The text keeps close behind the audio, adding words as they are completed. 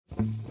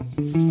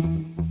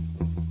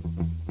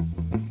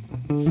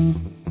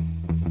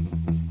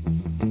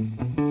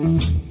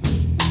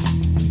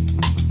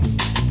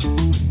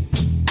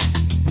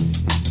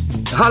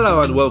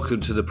Hello and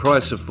welcome to The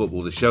Price of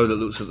Football, the show that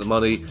looks at the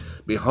money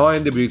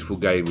behind a beautiful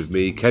game with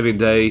me, Kevin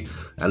Day,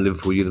 and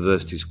Liverpool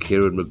University's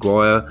Kieran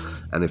Maguire.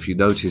 And if you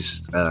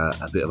noticed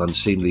a bit of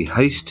unseemly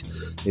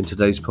haste in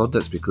today's pod,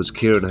 that's because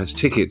Kieran has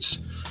tickets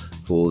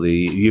for the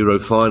Euro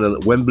final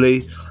at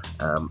Wembley.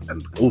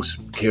 And also,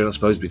 Kieran, I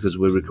suppose, because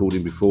we're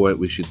recording before it,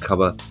 we should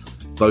cover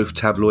both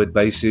tabloid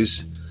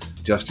bases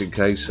just in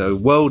case. So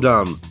well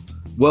done,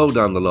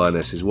 the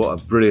Lionesses. What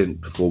a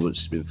brilliant performance.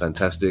 It's been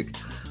fantastic.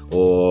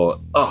 Or,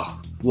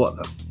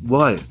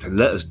 why? They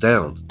let us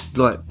down.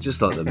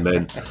 Just like the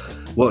men.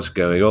 What's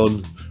going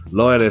on?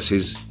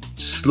 Lionesses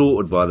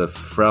slaughtered by the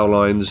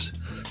Fraulein's.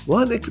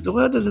 Why are they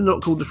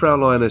not called the Frau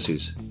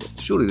Lionesses?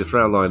 Surely the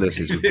Frau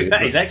Lionesses would be...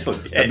 That is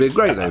excellent, yes. That'd be a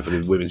great name for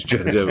the women's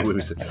German.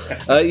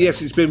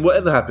 Yes, it's been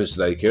whatever happens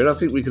today, Kieran. I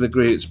think we can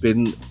agree it's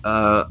been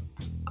a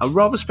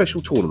rather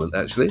special tournament,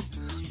 actually.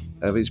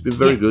 It's been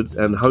very good,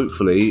 and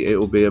hopefully it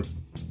will be a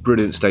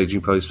brilliant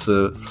staging post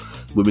for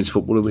women's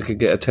football, and we can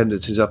get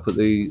attendances up at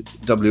the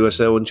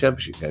WSL and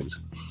Championship games.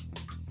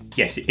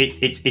 Yes,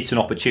 it's an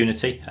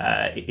opportunity.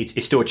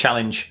 It's still a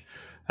challenge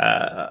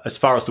as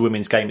far as the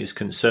women's game is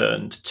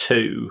concerned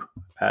to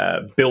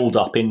build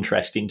up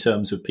interest in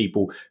terms of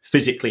people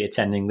physically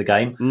attending the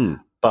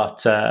game.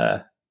 But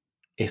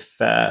if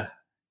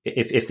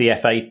the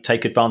FA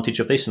take advantage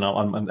of this,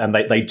 and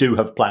they do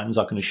have plans,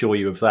 I can assure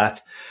you of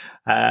that.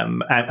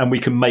 And we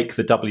can make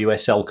the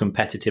WSL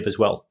competitive as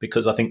well,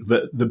 because I think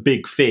the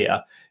big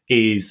fear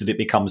is that it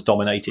becomes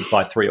dominated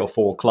by 3 or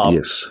 4 clubs.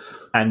 Yes.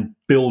 And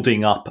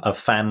building up a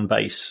fan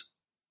base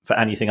for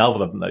anything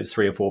other than those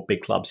 3 or 4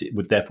 big clubs, it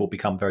would therefore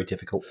become very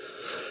difficult.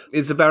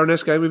 Is the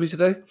Baroness going with you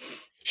today?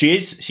 She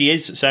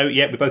is. So,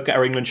 yeah, we both get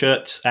our England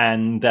shirts,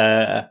 and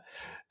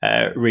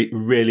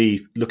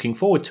really looking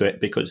forward to it,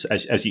 because,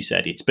 as you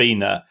said, it's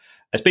been a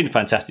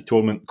fantastic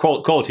tournament.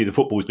 Quality of the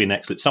football has been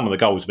excellent. Some of the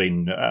goals have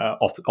been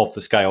off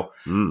the scale.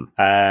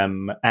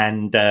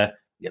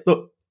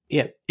 Look,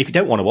 if you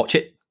don't want to watch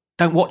it,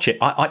 don't watch it.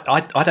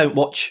 I don't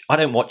watch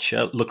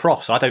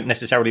lacrosse. I don't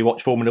necessarily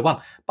watch Formula One,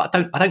 but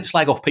I don't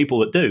slag off people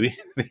that do.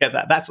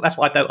 That's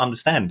what I don't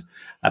understand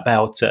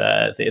about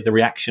the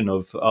reaction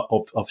of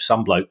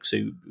some blokes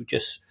who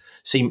just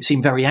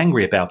seem very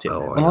angry about it.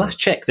 When I last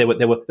checked, there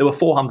were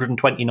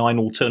 429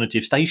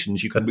 alternative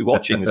stations you could be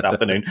watching this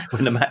afternoon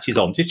when the match is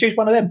on. Just choose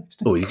one of them.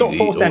 It's not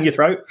forced down your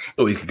throat.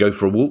 Or you could go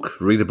for a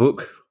walk, read a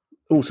book,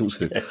 all sorts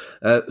of things.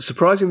 Yes.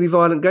 Surprisingly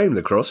violent game,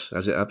 lacrosse,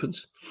 as it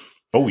happens.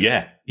 Oh,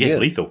 yeah. Yeah,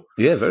 lethal.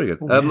 Yeah, very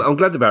good. I'm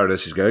glad the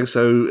Baroness is going.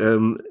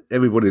 So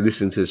everybody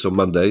listening to this on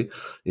Monday,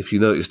 if you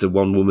noticed a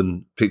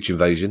one-woman pitch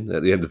invasion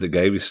at the end of the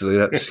game, that's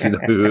you know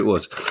who it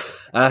was.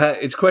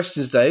 It's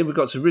questions day. We've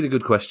got some really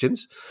good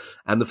questions.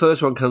 And the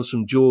first one comes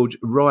from George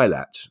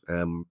Rylat.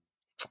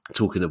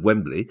 Talking of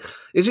Wembley,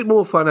 is it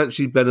more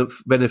financially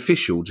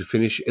beneficial to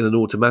finish in an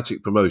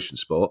automatic promotion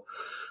spot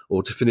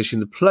or to finish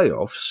in the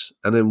playoffs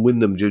and then win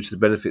them due to the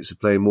benefits of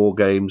playing more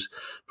games,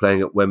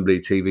 playing at Wembley,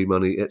 TV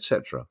money,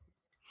 etc.?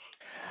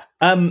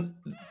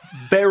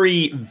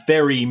 Very,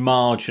 very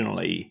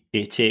marginally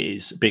it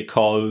is,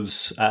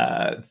 because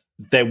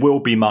there will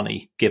be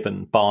money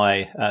given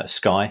by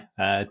Sky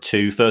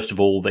to, first of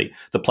all, the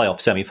playoff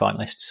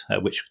semi-finalists,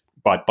 which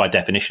by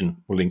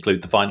definition will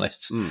include the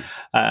finalists.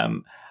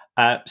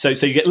 So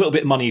you get a little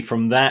bit of money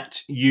from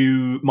that.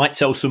 You might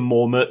sell some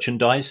more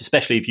merchandise,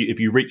 especially if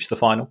you reach the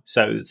final.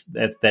 So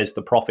there's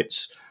the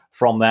profits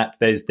from that.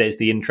 There's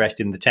the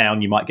interest in the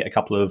town. You might get a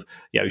couple of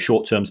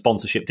short-term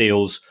sponsorship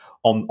deals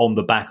on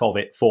the back of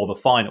it for the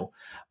final.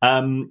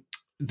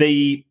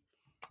 The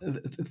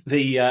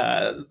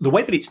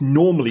way that it's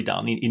normally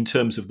done in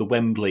terms of the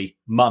Wembley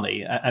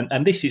money,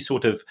 and this is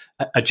sort of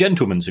a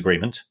gentleman's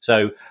agreement,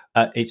 so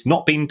it's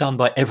not been done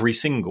by every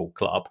single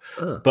club,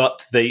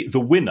 but the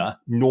winner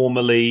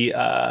normally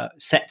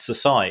sets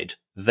aside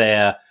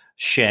their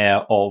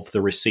share of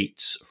the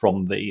receipts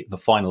from the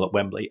final at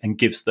Wembley and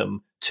gives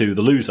them to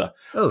the loser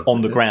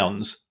on the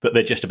grounds that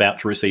they're just about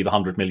to receive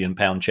 £100 million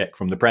cheque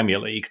from the Premier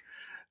League.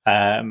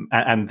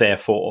 And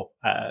therefore,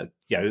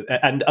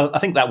 and I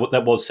think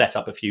that was set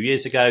up a few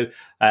years ago.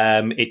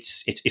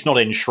 It's not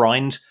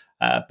enshrined,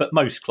 but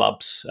most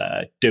clubs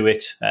do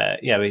it.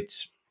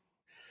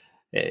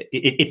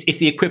 It's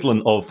the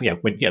equivalent of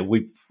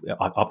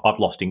I've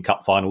lost in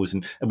cup finals,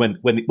 and when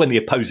the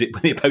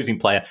opposing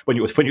player when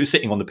you're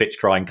sitting on the pitch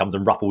crying comes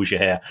and ruffles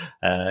your hair,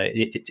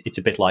 it's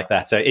a bit like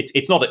that. So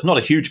it's not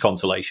a huge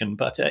consolation,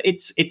 but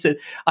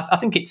I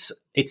think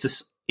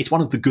it's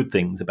one of the good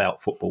things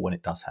about football when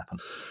it does happen.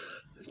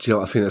 Do you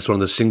know, I think that's one of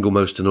the single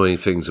most annoying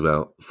things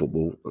about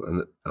football,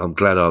 and I'm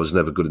glad I was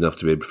never good enough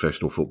to be a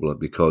professional footballer,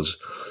 because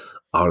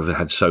I've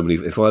had so many.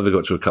 If I ever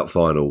got to a cup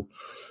final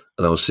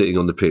and I was sitting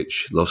on the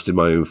pitch, lost in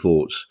my own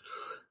thoughts,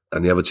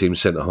 and the other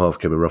team's centre half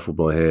came and ruffled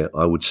my hair,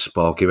 I would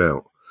spark him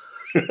out.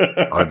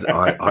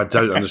 I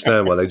don't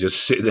understand why they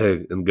just sit there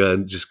and go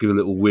and just give a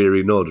little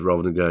weary nod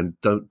rather than going,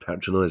 don't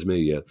patronise me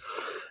yet.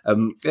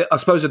 I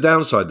suppose the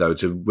downside, though,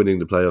 to winning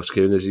the playoffs,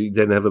 Kieran, is you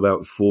then have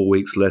about 4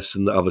 weeks less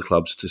than the other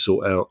clubs to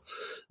sort out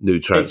new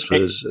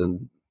transfers.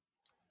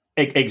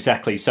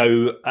 Exactly.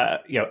 So,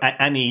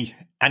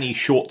 any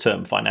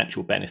short-term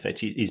financial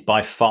benefit is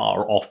by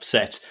far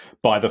offset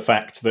by the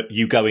fact that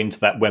you go into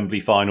that Wembley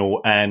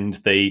final and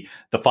the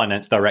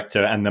finance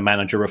director and the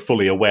manager are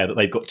fully aware that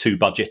they've got two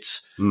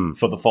budgets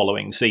for the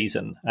following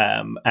season.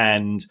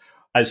 And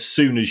as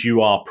soon as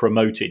you are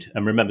promoted,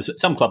 and remember,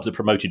 some clubs are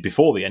promoted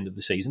before the end of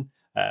the season.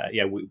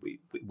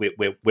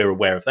 We're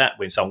aware of that.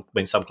 When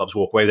some clubs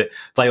walk away with it,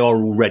 they are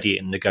already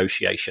in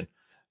negotiation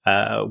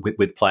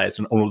with players,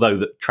 and although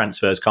the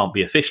transfers can't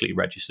be officially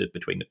registered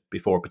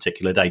before a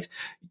particular date,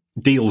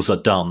 deals are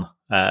done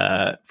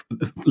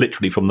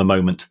literally from the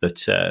moment that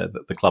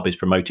the club is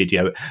promoted.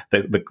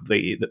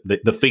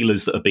 The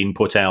feelers that have been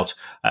put out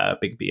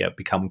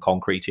become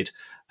concreted,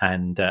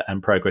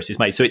 and progress is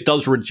made. So it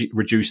does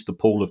reduce the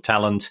pool of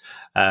talent.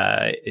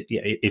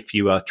 If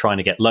you are trying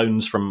to get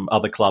loans from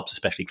other clubs,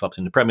 especially clubs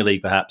in the Premier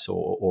League, perhaps,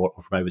 or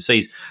from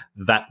overseas,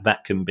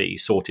 that can be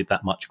sorted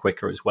that much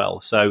quicker as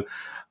well. So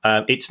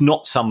it's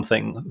not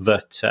something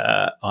that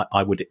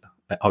I would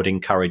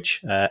encourage,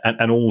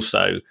 and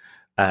also.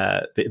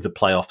 The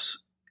playoffs,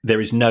 there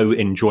is no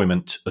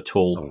enjoyment at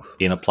all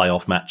in a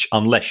playoff match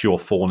unless you're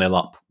 4-0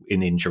 up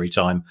in injury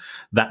time.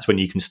 That's when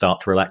you can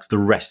start to relax. The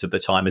rest of the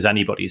time, as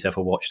anybody who's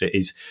ever watched it,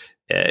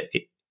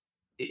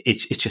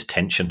 it's just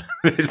tension.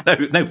 There's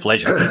no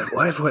pleasure.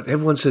 Well,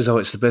 everyone says,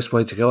 it's the best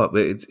way to go up.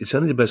 It's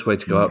only the best way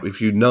to go up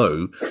if you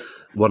know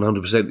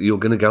 100% that you're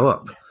going to go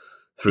up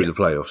through the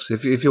playoffs.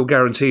 If you're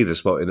guaranteed a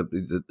spot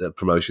in a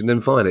promotion, then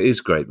fine, it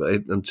is great.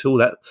 But until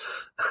that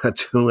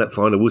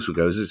final whistle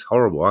goes, it's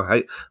horrible.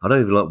 I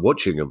don't even like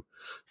watching them.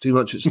 Too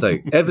much at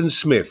stake. Evan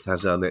Smith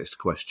has our next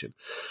question.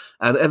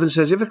 And Evan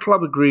says, if a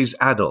club agrees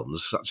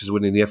add-ons, such as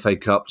winning the FA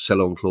Cup,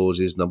 sell-on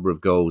clauses, number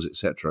of goals,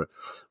 etc.,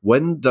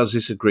 when does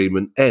this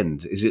agreement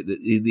end? Is it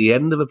the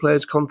end of a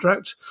player's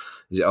contract?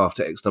 Is it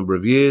after X number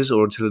of years,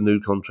 or until a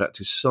new contract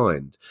is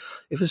signed?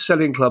 If a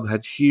selling club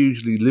had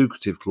hugely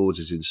lucrative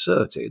clauses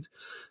inserted,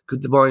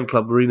 could the buying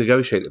club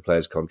renegotiate the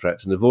player's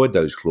contract and avoid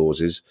those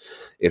clauses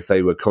if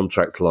they were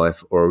contract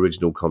life or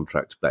original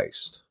contract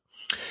based?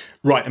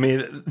 Right. I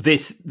mean,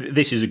 this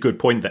is a good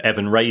point that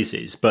Evan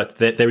raises, but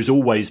there is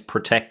always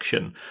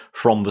protection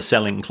from the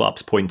selling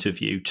club's point of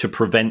view to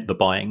prevent the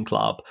buying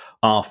club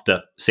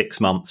after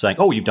 6 months saying,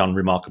 "Oh, you've done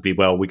remarkably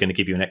well. We're going to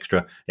give you an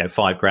extra,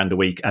 $5,000 a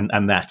week," and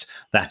that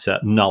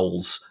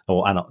nulls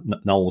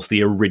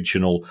the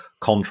original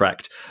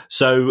contract.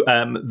 So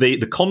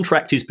the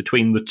contract is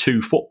between the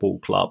two football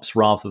clubs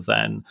rather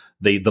than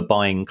the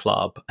buying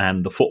club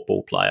and the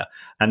football player,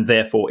 and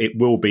therefore it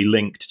will be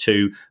linked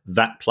to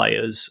that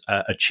player's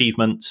achievements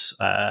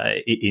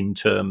in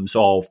terms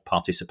of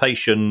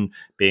participation,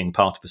 being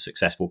part of a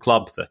successful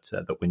club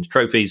that wins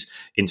trophies,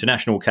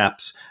 international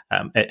caps,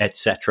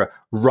 etc.,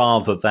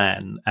 rather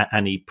than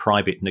any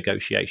private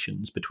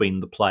negotiations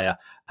between the player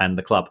and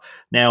the club.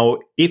 Now,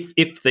 if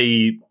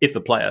the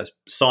player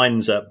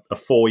signs a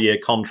 4-year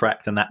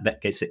contract and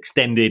that gets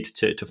extended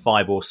to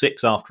 5 or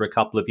 6 after a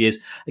couple of years,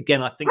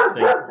 again, I think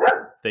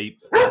the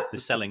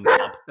selling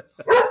club.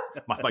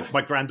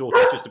 My granddaughter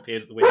just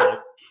appeared at the window.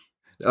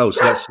 Oh,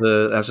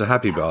 so that's a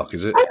happy bark,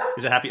 is it?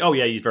 Is it happy? Oh,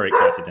 yeah, he's very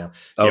excited now.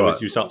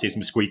 Right. You start to hear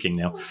some squeaking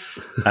now.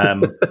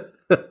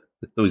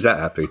 Oh, is that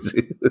happy?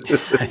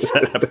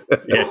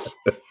 Yes.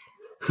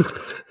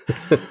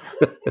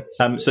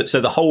 So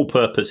the whole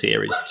purpose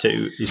here is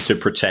to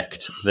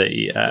protect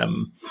the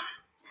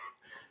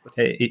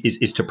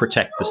to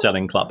protect the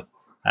selling club.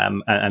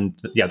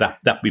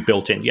 That be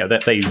built in.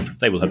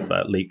 They will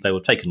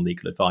have taken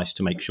legal advice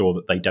to make sure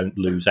that they don't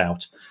lose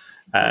out.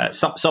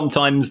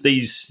 Sometimes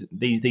these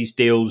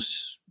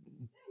deals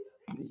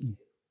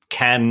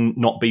can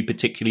not be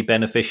particularly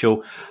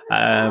beneficial.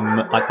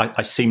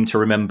 I seem to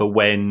remember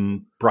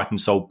when Brighton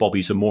sold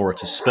Bobby Zamora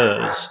to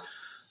Spurs,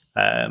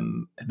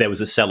 there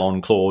was a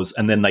sell-on clause,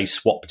 and then they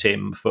swapped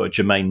him for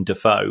Jermaine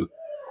Defoe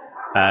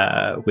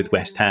with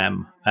West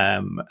Ham,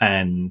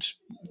 and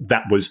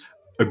that was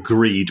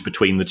agreed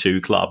between the two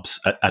clubs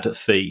at a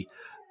fee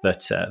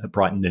that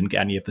Brighton didn't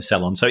get any of the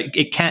sell-on. So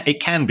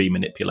it can be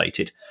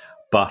manipulated.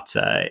 But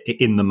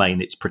in the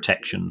main, it's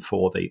protection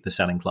for the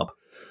selling club.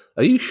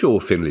 Are you sure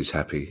Finley's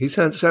happy? He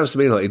sounds to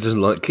me like he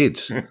doesn't like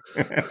kids.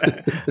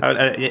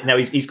 No,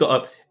 he's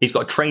got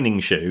a training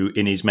shoe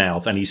in his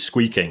mouth and he's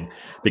squeaking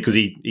because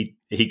he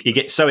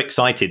gets so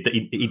excited that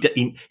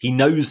he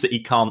knows that he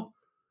can't.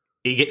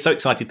 He gets so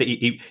excited that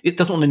he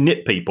doesn't want to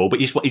nip people, but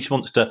he just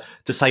wants to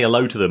say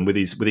hello to them with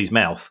his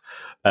mouth.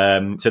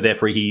 So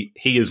therefore, he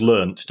has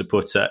learnt to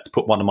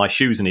put one of my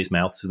shoes in his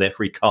mouth. So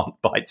therefore, he can't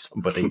bite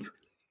somebody.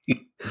 He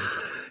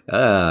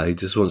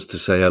just wants to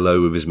say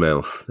hello with his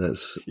mouth.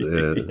 That's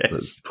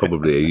that's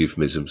probably a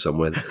euphemism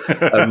somewhere.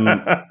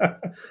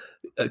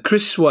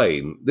 Chris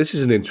Swain, this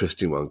is an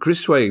interesting one.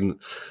 Chris Swain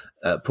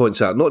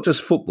points out not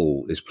just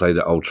football is played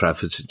at Old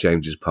Trafford, St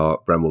James's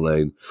Park, Bramall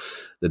Lane,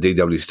 the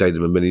DW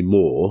Stadium and many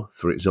more.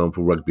 For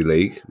example, Rugby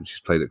League, which is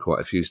played at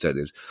quite a few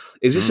stadiums.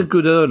 Is this a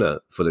good earner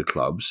for the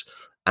clubs?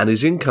 And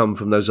is income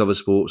from those other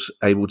sports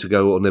able to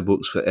go on their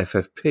books for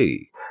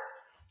FFP?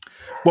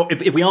 Well,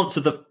 if we answer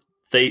the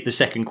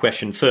second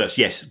question first,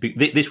 yes,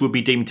 this would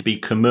be deemed to be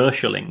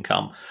commercial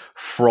income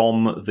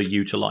from the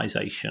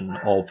utilisation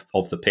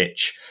of the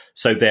pitch.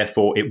 So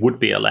therefore, it would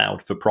be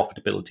allowed for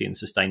profitability and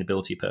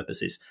sustainability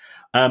purposes.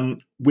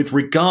 With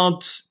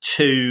regards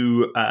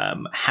to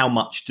how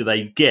much do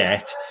they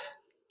get,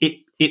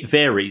 it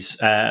varies.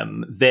 I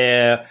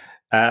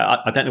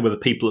don't know whether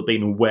people have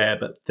been aware,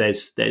 but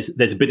there's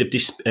a bit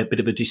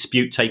of a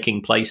dispute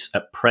taking place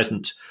at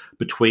present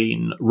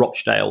between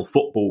Rochdale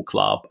Football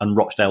Club and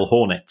Rochdale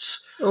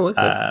Hornets,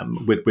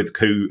 with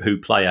who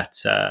play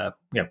at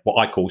what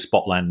I call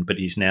Spotland, but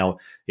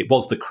it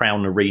was the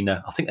Crown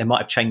Arena. I think they might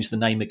have changed the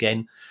name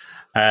again,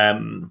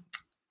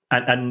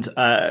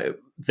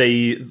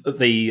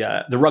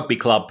 the rugby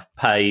club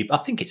pay. I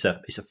think it's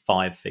a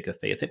 5-figure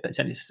fee. I think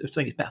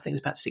it's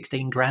about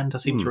 16 grand. I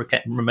seem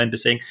to remember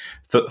seeing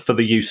for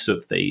the use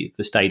of the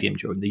stadium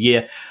during the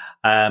year.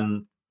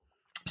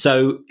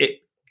 So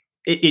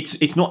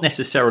it's not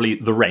necessarily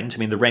the rent. I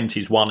mean, the rent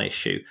is one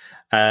issue.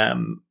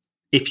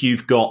 If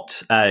you've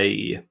got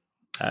a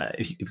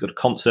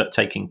concert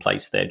taking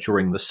place there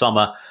during the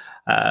summer.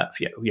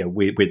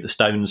 With the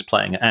Stones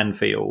playing at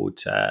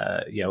Anfield,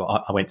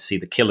 I went to see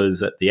the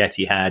Killers at the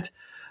Etihad.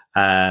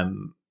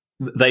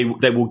 They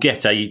will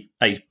get a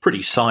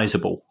pretty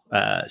sizable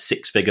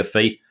 6-figure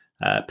fee.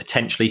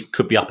 Potentially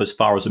could be up as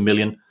far as $1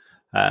 million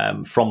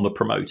from the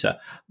promoter.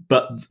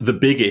 But the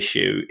big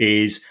issue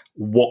is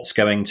what's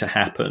going to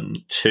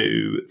happen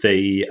to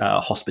the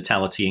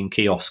hospitality and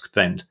kiosk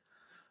spend.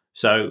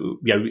 So,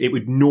 it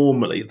would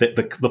normally,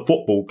 the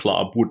football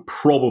club would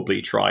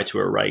probably try to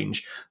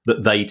arrange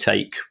that they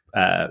take,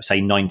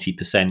 say,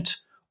 90%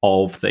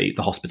 of the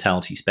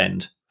hospitality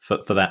spend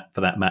for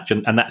that match.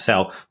 And that's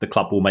how the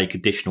club will make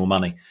additional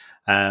money.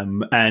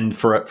 And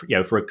for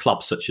a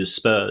club such as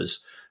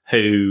Spurs,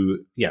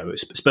 who,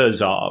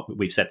 Spurs are,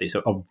 we've said this,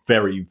 are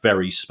very,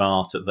 very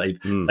smart.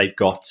 They've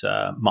got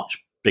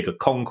much bigger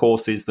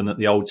concourses than at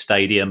the old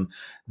stadium.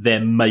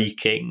 They're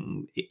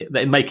making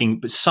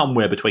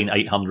somewhere between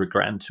 800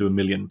 grand to £1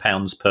 million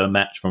per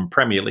match from a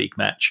Premier League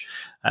match,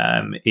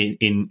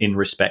 in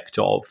respect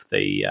of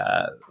the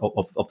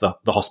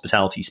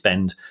hospitality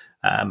spend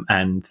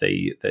and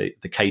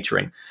the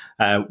catering.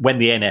 When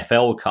the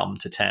NFL come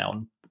to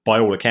town, by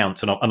all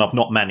accounts, and I've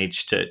not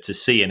managed to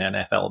see an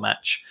NFL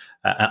match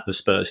at the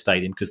Spurs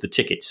stadium because the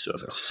tickets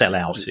sort of sell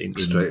out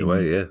straight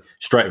away.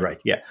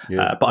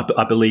 But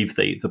I believe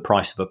the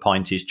price of a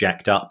pint is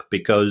jacked up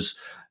because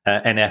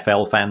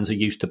NFL fans are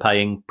used to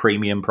paying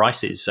premium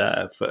prices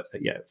for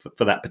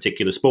that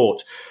particular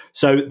sport.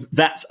 So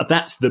that's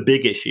the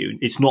big issue.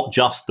 It's not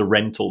just the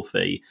rental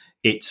fee;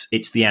 it's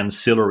the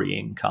ancillary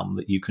income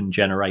that you can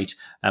generate,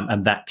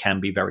 and that can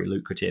be very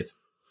lucrative.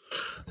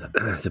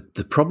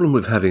 The problem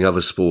with having other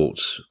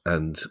sports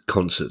and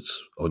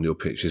concerts on your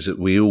pitch is that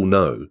we all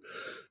know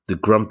the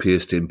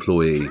grumpiest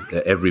employee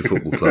at every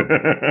football club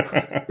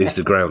is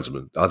the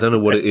groundsman. I don't know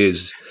what it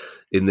is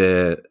in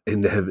their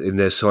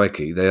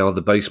psyche. They are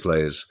the bass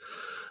players,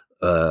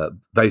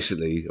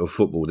 basically, of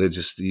football. They're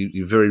just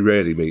you very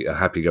rarely meet a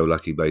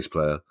happy-go-lucky bass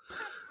player.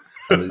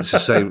 And it's the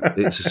same.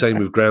 It's the same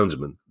with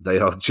groundsmen. They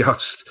are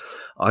just.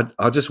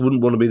 I just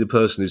wouldn't want to be the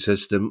person who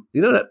says to them,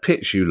 that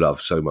pitch you love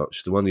so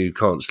much, the one you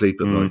can't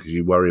sleep at night because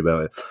you worry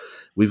about it.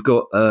 We've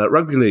got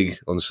Rugby League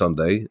on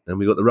Sunday and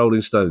we've got the Rolling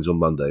Stones on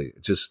Monday.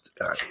 Just.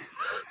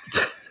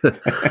 Really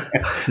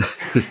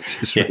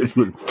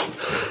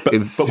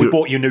but we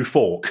bought you a new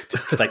fork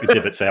to take the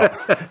divots out.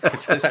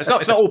 It's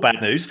not all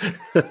bad news.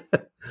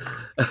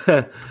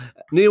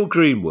 Neil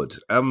Greenwood.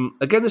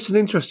 Again, it's an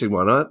interesting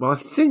one. I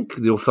think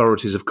the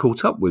authorities have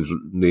caught up with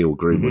Neil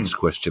Greenwood's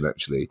question,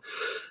 actually,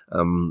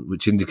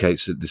 which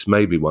indicates that this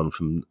may be one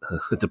from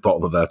the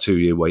bottom of our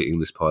 2-year waiting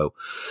list pile.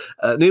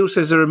 Neil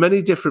says there are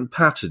many different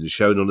patterns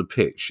shown on the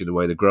pitch in the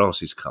way the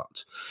grass is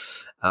cut.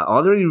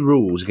 Are there any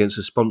rules against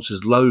the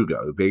sponsor's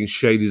logo being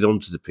shaded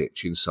onto the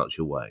pitch in such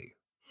a way?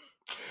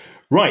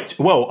 Right.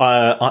 Well,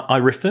 I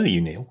refer you,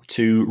 Neil,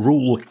 to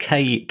Rule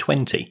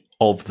K20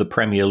 of the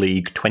Premier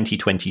League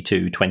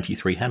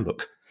 2022-23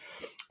 handbook,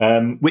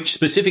 which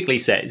specifically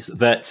says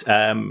that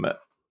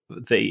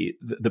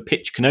the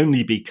pitch can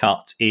only be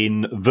cut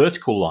in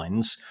vertical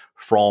lines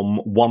from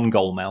one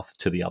goal mouth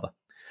to the other.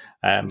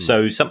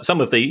 So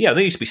some of there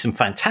used to be some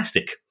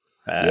fantastic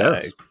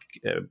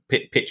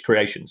pitch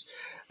creations,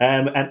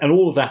 and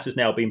all of that has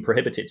now been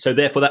prohibited. So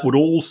therefore, that would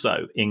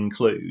also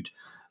include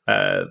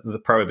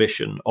the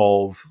prohibition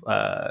of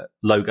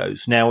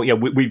logos. Now,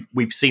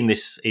 we've seen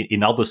this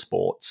in other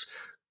sports.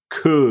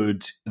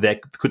 Could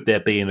there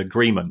be an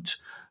agreement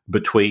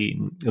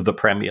between the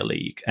Premier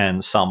League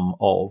and some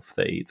of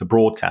the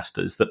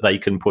broadcasters that they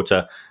can put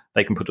an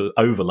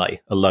overlay,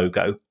 a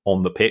logo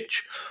on the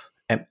pitch?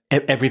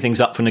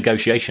 Everything's up for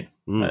negotiation,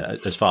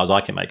 as far as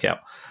I can make out.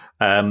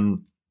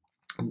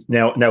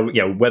 Now,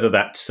 whether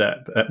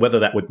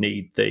that would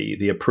need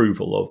the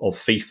approval of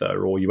FIFA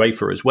or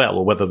UEFA as well,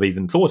 or whether they've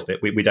even thought of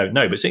it, we don't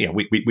know. But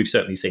we've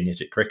certainly seen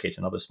it at cricket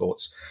and other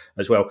sports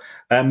as well.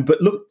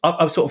 But look,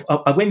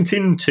 I went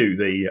into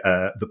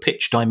the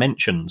pitch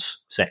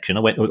dimensions section.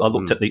 I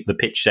looked at the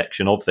pitch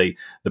section of the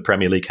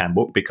Premier League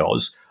handbook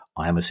because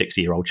I am a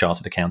 60-year-old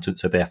chartered accountant,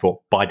 so therefore,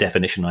 by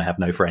definition, I have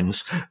no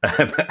friends.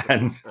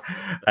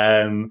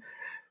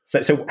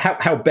 So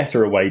how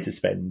better a way to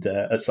spend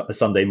a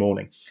Sunday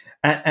morning?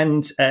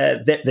 And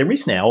there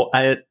is now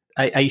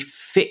a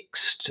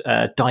fixed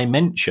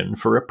dimension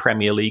for a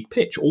Premier League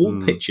pitch. All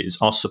pitches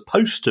are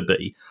supposed to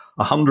be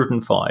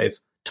 105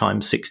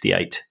 times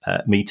 68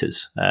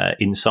 metres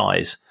in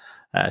size.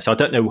 So I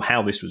don't know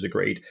how this was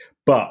agreed,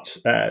 but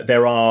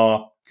there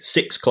are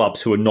 6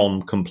 clubs who are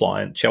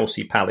non-compliant: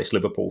 Chelsea, Palace,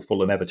 Liverpool,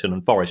 Fulham, Everton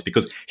and Forest,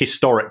 because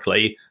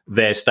historically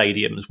their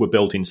stadiums were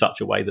built in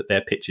such a way that their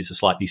pitches are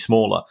slightly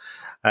smaller.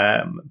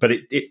 But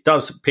it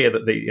does appear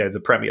that the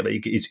Premier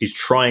League is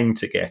trying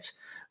to get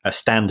a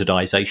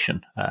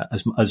standardisation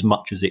as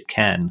much as it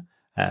can.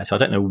 So I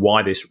don't know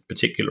why this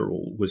particular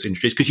rule was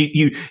introduced, because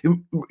you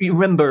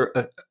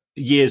remember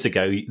years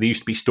ago there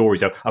used to be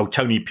stories of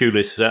Tony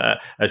Pulis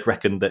has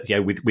reckoned that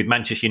with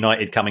Manchester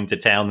United coming to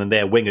town and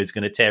their winger's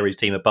going to tear his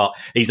team apart,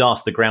 he's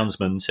asked the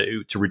groundsman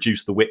to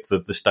reduce the width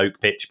of the Stoke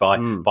pitch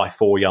by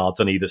 4 yards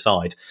on either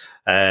side.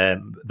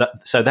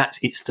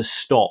 It's to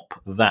stop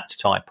that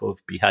type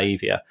of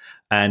behaviour.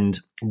 And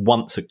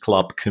once a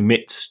club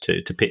commits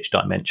to pitch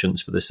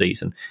dimensions for the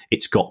season,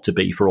 it's got to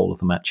be for all of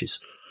the matches.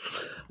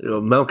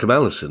 Malcolm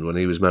Allison, when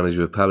he was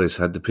manager of Palace,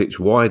 had the pitch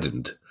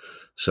widened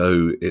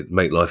so it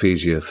made life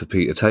easier for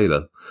Peter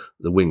Taylor,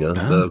 the winger.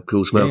 But of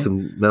course,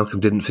 Malcolm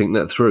didn't think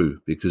that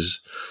through,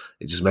 because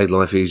it just made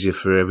life easier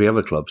for every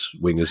other club's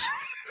wingers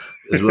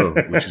as well,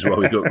 which is why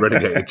we got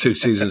relegated 2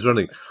 seasons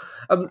running.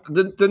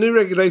 The new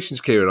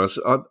regulations, Kieran,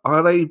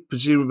 are they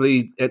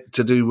presumably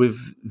to do with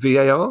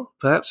VAR,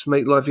 perhaps,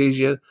 make life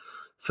easier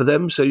for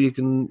them, so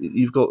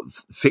you've got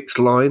fixed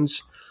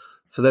lines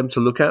for them to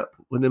look at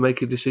when they're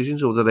making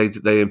decisions, or do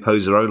they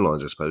impose their own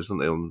lines, I suppose, don't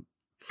they, on...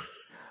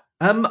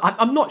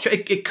 I'm not sure.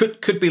 It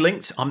could be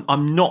linked.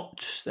 I'm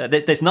not.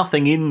 There's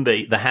nothing in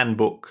the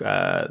handbook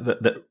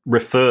that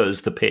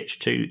refers the pitch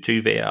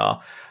to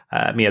VAR.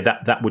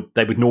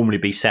 They would normally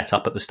be set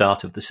up at the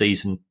start of the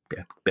season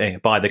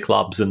by the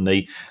clubs and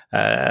the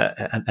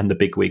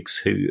bigwigs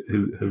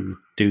who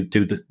do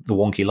the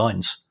wonky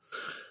lines.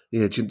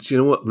 Yeah, do you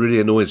know what really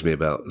annoys me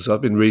about? So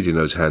I've been reading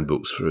those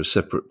handbooks for a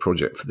separate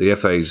project for the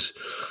FA's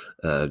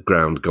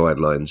ground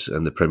guidelines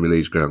and the Premier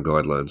League's ground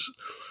guidelines,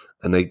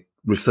 and they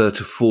refer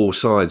to 4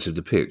 sides of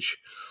the pitch,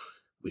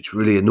 which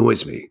really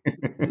annoys me,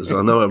 because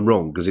I know I'm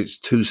wrong, because it's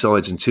 2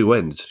 sides and 2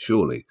 ends,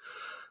 surely.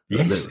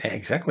 Yes,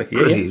 exactly.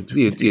 Yeah.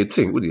 You'd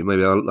think, wouldn't you?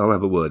 Maybe I'll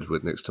have a word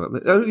with it next time.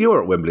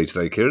 You're at Wembley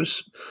today, Kieran.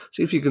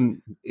 See if you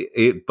can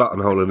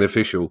buttonhole an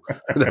official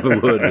and have a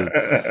word with him.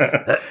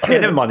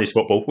 Never mind this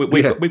football.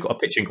 We've got a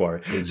pitch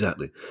inquiry.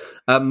 Exactly.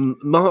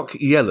 Mark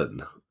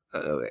Yellen,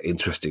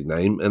 interesting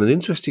name, and an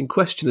interesting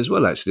question as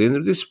well, actually.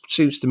 And this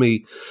seems to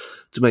me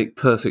to make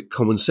perfect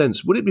common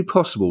sense. Would it be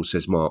possible,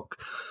 says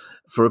Mark,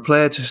 for a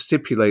player to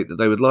stipulate that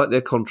they would like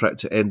their contract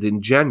to end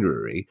in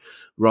January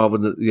rather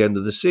than at the end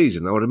of the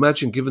season? I would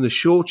imagine, given the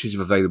shortage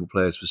of available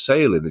players for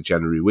sale in the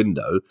January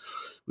window,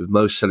 with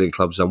most selling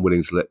clubs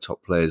unwilling to let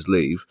top players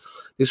leave,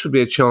 this would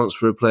be a chance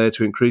for a player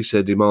to increase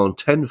their demand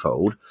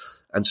tenfold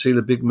and seal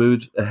a big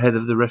move ahead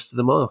of the rest of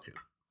the market.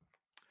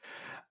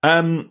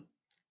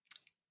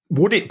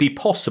 Would it be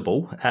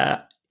possible?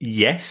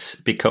 Yes,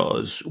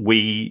 because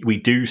we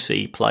do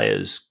see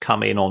players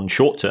come in on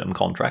short-term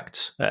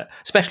contracts,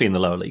 especially in the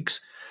lower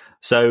leagues.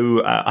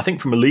 So I think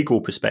from a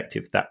legal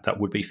perspective, that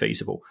would be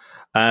feasible.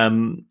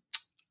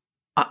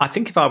 I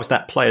think if I was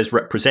that player's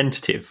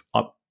representative,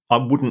 I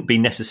wouldn't be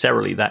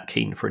necessarily that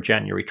keen for a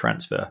January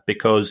transfer,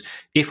 because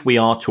if we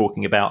are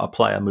talking about a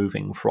player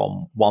moving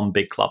from one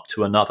big club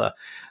to another,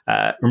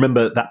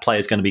 remember that player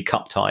is going to be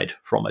cup tied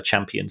from a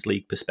Champions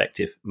League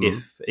perspective. Mm-hmm.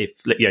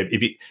 If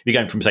you're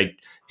going from, say,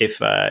 if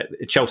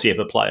Chelsea have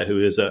a player who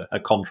has a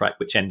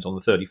contract which ends on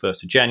the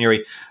 31st of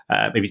January,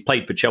 if he's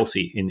played for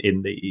Chelsea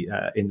in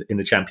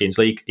the Champions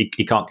League,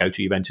 he can't go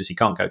to Juventus, he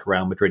can't go to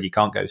Real Madrid, he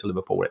can't go to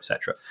Liverpool,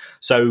 etc.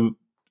 So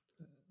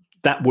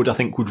that would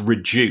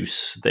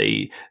reduce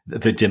the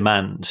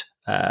demand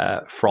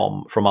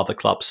from other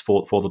clubs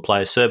for the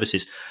players'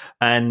 services,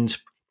 and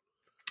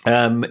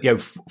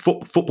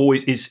football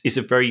is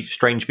a very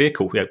strange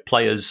vehicle.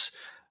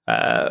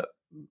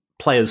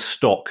 Players'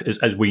 stock,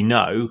 as we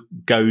know,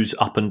 goes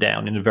up and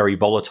down in a very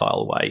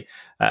volatile way.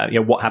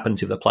 What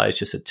happens if the player's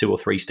just had 2 or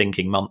 3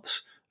 stinking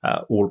months?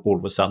 All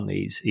of a sudden,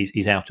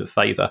 he's out of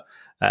favour,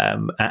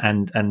 and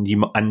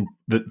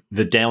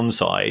the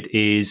downside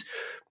is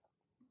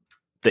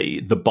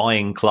the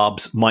buying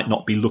clubs might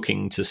not be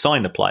looking to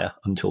sign a player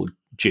until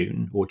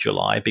June or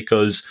July,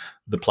 because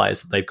the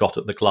players that they've got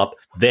at the club,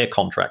 their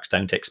contracts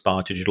don't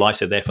expire to July,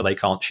 so therefore they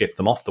can't shift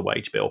them off the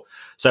wage bill.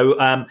 So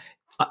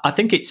I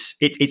think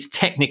it's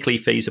technically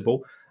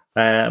feasible.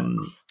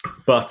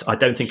 But I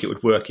don't think it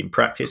would work in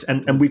practice.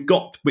 And we've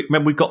got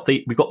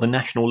the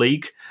National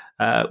League,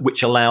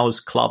 which allows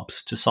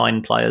clubs to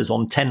sign players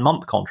on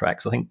 10-month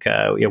contracts. I think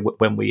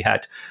when we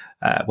had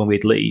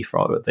Lee,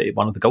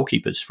 one of the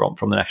goalkeepers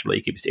from the National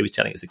League, he was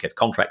telling us that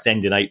contracts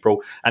end in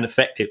April, and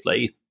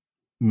effectively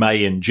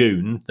May and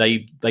June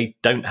they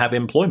don't have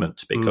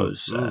employment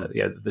because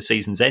the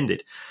season's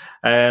ended.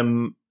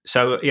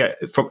 So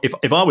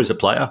if I was a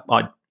player,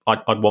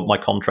 I'd want my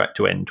contract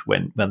to end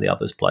when the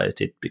others players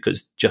did,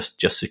 because just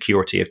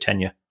security of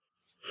tenure.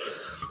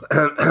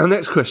 Our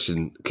next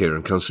question,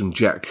 Kieran, comes from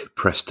Jack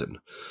Preston,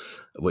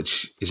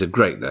 which is a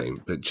great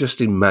name, but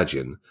just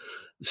imagine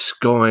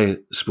Sky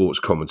Sports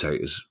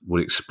commentators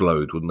would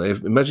explode, wouldn't they?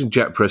 Imagine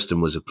Jack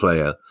Preston was a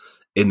player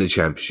in the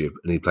Championship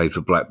and he played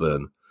for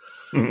Blackburn.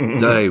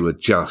 They would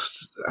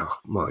just, oh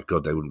my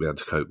God, they wouldn't be able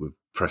to cope with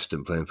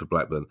Preston playing for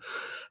Blackburn.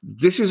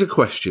 This is a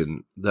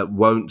question that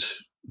won't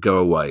go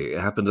away.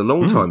 It happened a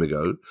long time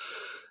ago,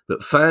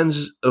 but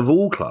fans of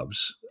all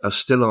clubs are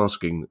still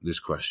asking this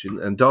question.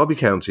 And Derby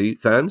County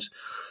fans,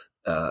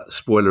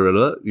 spoiler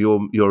alert,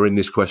 you're in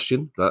this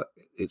question, but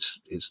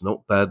it's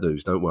not bad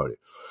news, don't worry.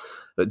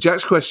 But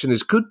Jack's question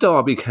is, could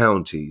Derby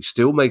County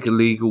still make a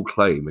legal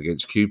claim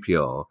against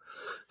QPR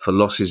for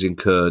losses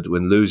incurred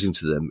when losing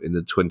to them in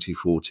the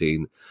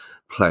 2014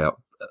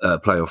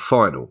 playoff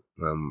final?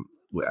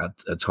 At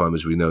a time,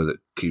 as we know, that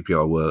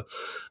QPR were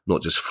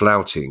not just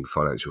flouting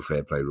financial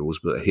fair play rules,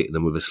 but hitting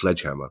them with a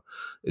sledgehammer,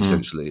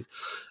 essentially.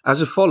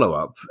 As a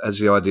follow-up, as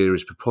the idea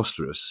is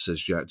preposterous,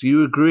 says Jack, do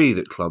you agree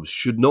that clubs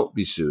should not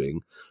be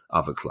suing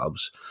other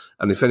clubs?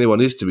 And if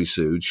anyone is to be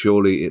sued,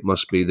 surely it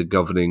must be the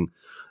governing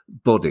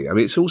body. I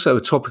mean, it's also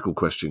a topical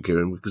question,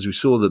 Kieran, because we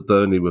saw that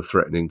Burnley were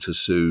threatening to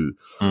sue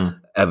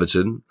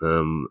Everton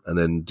and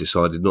then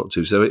decided not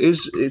to. So it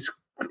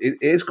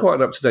is quite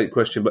an up-to-date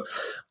question, but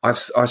I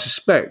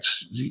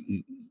suspect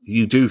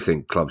you do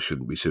think clubs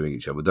shouldn't be suing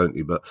each other, don't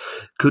you? But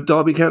could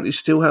Derby County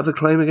still have a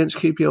claim against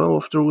QPR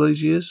after all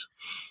these years?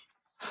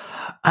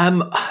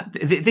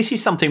 This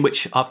is something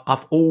which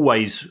I've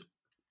always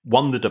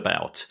wondered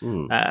about,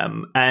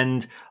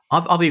 and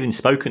I've even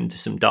spoken to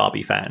some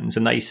Derby fans,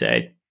 and they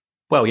said,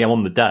 "Well, yeah,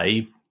 on the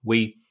day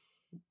we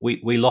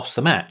lost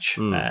the match,"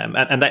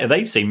 and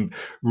they've seemed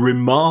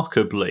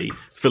remarkably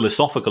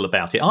philosophical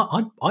about it.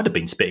 I'd have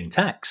been spitting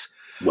tacks.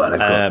 Well,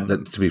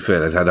 to be fair,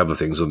 they've had other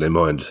things on their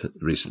mind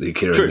recently,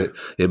 Kieran. True.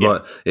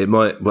 It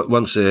might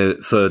once they're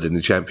third in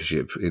the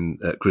Championship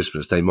at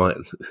Christmas, they might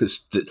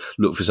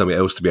look for something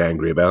else to be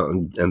angry about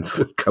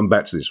and come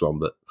back to this one.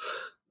 But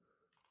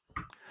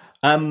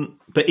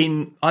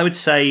I would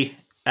say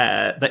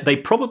they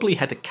probably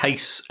had a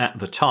case at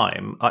the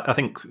time. I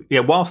think,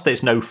 whilst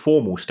there's no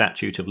formal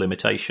statute of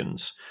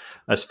limitations,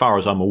 as far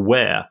as I'm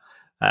aware,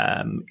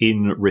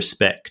 in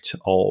respect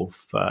of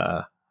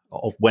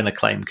when a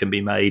claim can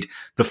be made,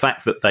 the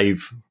fact that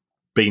they've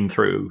been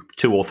through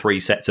 2 or 3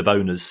 sets of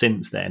owners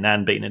since then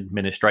and been in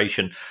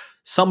administration,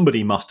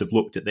 somebody must have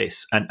looked at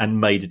this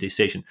and made a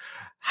decision.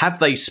 Have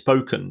they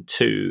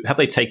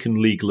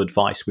taken legal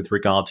advice with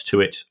regards to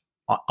it?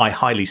 I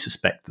highly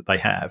suspect that they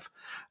have.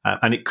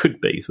 And it could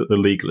be that the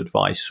legal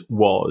advice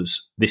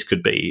was, this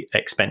could be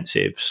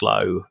expensive,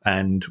 slow,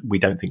 and we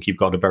don't think you've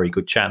got a very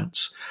good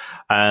chance.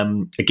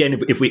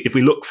 Again, if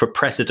we look for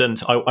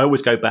precedent, I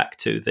always go back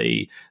to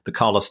the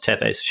Carlos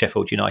Tevez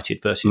Sheffield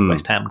United versus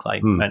West Ham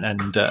claim.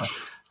 And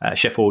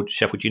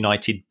Sheffield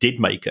United did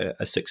make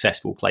a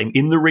successful claim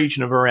in the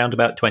region of around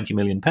about £20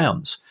 million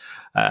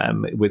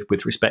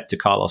with respect to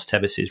Carlos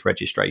Tevez's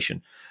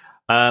registration.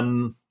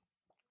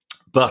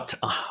 But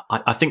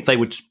I think they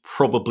would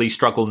probably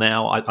struggle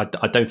now.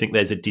 I don't think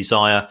there's a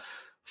desire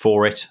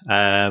for it.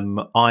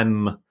 I'm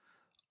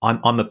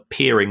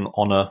appearing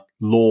on a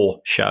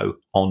law show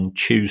on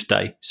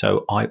Tuesday,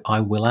 so I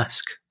will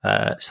ask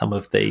some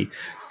of the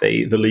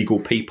legal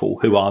people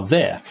who are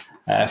there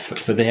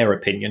for their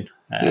opinion.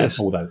 Yes.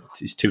 Although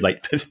it's too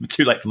late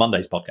for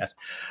Monday's podcast.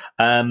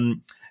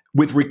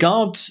 With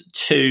regards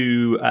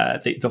to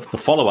the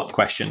follow-up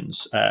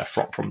questions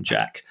from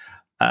Jack.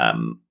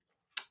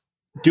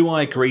 Do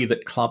I agree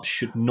that clubs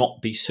should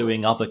not be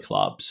suing other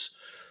clubs?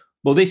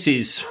 Well, this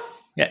is,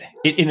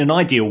 in an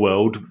ideal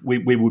world,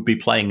 we would be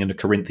playing in a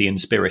Corinthian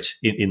spirit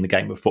in the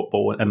game of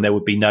football, and there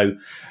would be no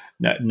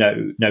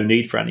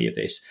need for any of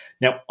this.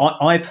 Now,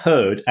 I've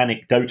heard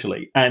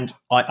anecdotally, and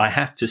I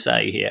have to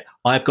say here,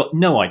 I've got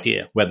no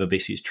idea whether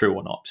this is true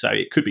or not. So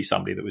it could be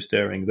somebody that was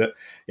stirring that,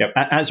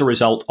 as a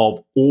result of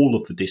all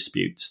of the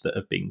disputes that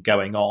have been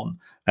going on,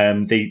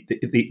 the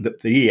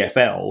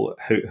EFL,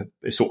 who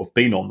have sort of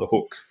been on the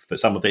hook for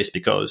some of this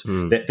because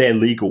their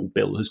legal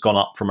bill has gone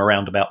up from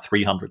around about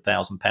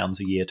 £300,000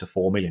 a year to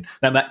 $4 million.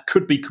 Now, that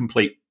could be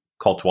complete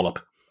codswallop.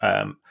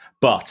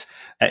 But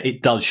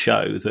it does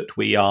show that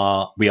we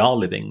are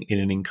living in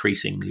an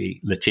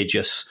increasingly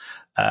litigious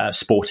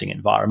sporting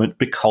environment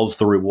because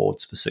the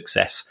rewards for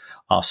success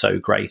are so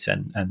great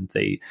and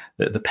the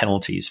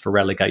penalties for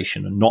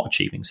relegation and not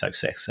achieving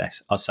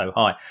success are so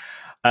high.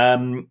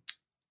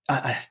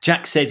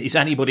 Jack says, if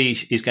anybody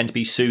is going to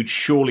be sued,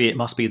 surely it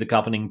must be the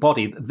governing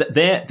body.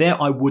 There,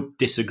 I would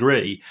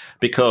disagree,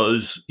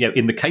 because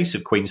in the case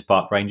of Queen's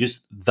Park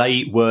Rangers,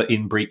 they were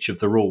in breach of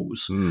the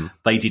rules.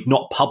 They did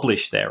not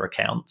publish their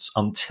accounts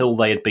until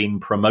they had been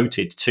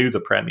promoted to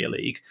the Premier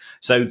League.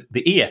 So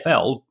the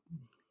EFL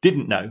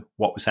didn't know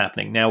what was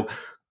happening. Now,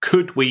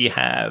 could we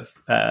have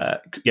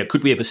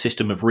a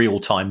system of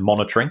real-time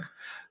monitoring?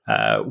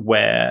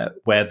 Where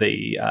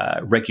the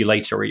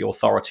regulatory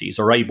authorities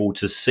are able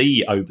to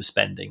see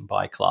overspending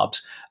by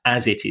clubs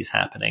as it is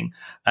happening,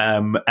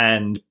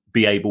 and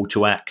be able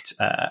to act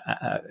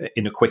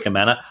in a quicker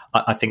manner.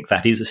 I think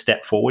that is a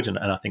step forward, and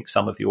I think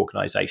some of the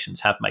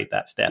organisations have made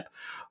that step.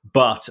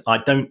 But I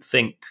don't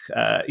think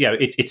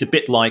it's a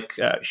bit like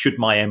should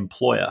my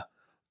employer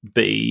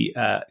be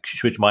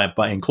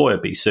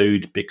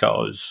sued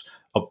because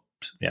of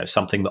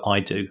something that I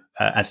do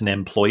as an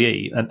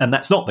employee, and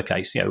that's not the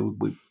case.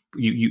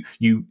 You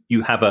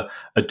have a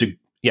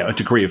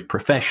degree of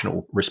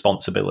professional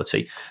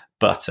responsibility,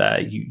 but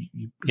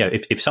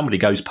if somebody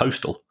goes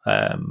postal,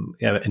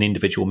 an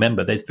individual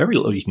member, there's very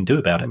little you can do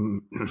about it.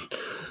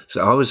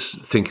 So I was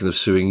thinking of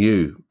suing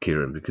you,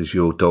 Kieran, because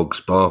your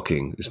dog's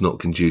barking is not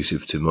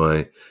conducive to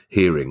my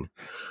hearing.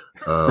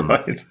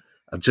 Right.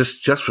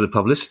 Just for the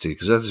publicity,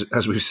 because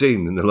as we've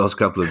seen in the last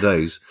couple of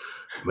days,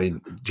 I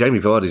mean, Jamie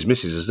Vardy's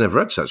missus has never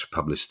had such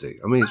publicity.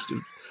 I mean,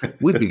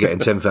 we'd be getting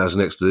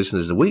 10,000 extra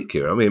listeners a week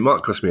here. I mean, it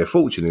might cost me a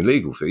fortune in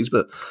legal fees,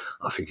 but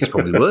I think it's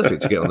probably worth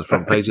it to get on the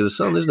front page of the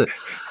Sun, isn't it?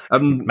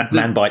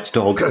 Man bites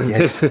dog,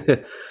 yes.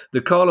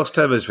 The Carlos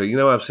Tevez thing,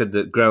 I've said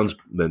that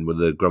groundsmen were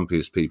the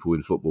grumpiest people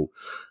in football.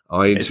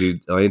 I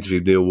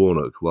interviewed Neil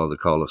Warnock while the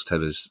Carlos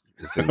Tevez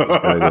thing was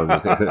going on.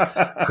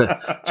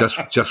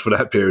 just for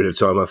that period of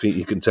time, I think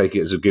you can take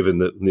it as a given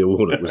that Neil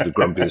Warnock was the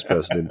grumpiest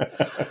person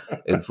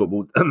in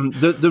football.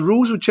 The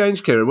rules were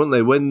changed, Kieran, weren't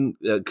they? When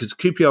because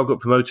QPR got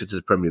promoted to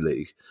the Premier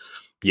League,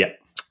 yeah,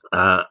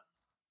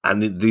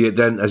 and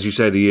then, as you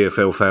say, the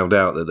EFL found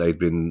out that they'd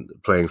been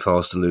playing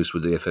fast and loose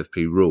with the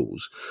FFP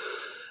rules.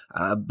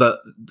 But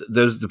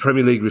the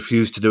Premier League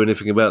refused to do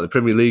anything about it. The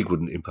Premier League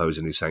wouldn't impose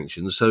any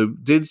sanctions. So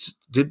did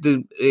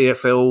the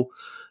EFL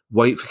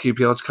wait for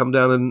QPR to come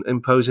down and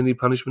impose any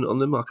punishment on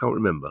them? I can't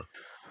remember.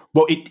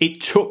 Well,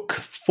 it took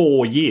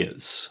 4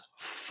 years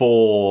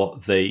for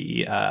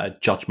the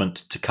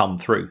judgment to come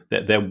through.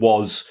 There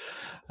was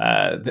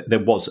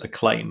a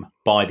claim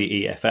by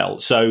the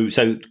EFL. So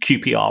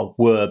QPR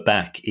were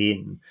back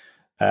in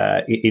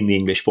the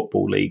English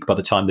Football League by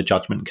the time the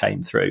judgment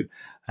came through.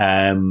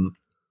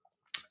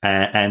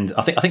 And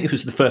I think this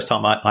was the first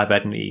time I've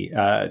had any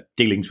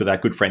dealings with our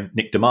good friend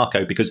Nick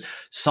DeMarco, because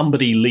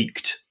somebody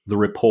leaked the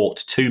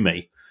report to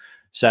me.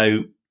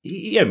 So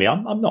me,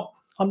 I'm not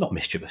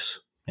mischievous.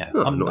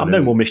 I'm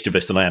no more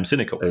mischievous than I am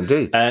cynical.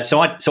 Indeed. So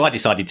I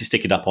decided to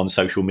stick it up on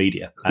social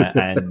media,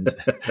 and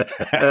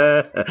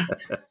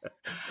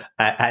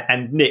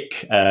and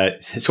Nick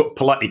sort of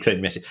politely cleared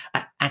the message.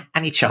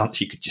 Any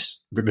chance you could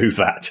just remove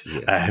that?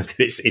 Yeah.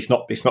 It's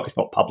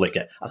not public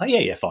yet. I was like,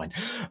 yeah, fine.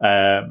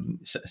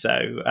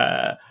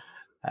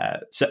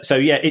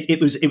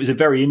 It was a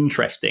very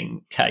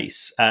interesting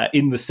case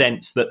in the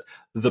sense that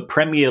the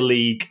Premier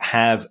League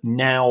have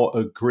now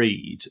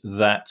agreed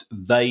that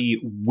they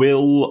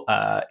will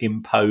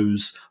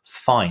impose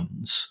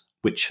fines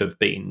which have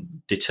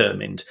been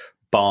determined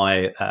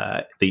by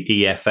the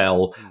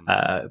EFL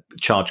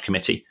charge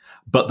committee,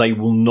 but they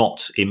will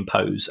not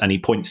impose any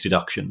points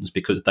deductions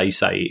because they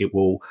say it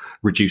will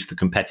reduce the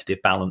competitive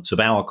balance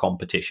of our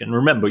competition.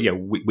 Remember,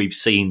 we've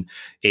seen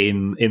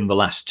in the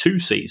last 2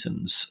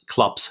 seasons,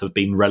 clubs have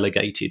been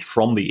relegated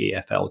from the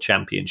EFL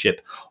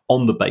Championship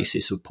on the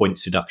basis of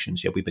points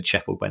deductions. We've had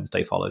Sheffield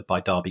Wednesday followed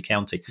by Derby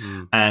County.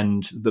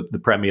 And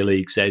the Premier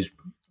League says,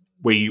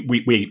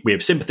 we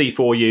have sympathy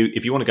for you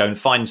if you want to go and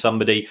find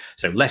somebody.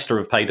 So Leicester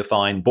have paid a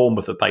fine,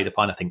 Bournemouth have paid a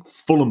fine, I think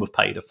Fulham have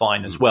paid a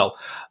fine as well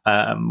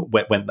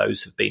when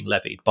those have been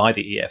levied by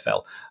the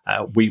EFL.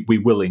 We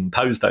will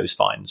impose those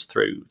fines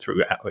through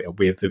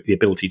we have the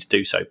ability to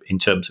do so in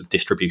terms of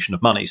distribution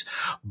of monies,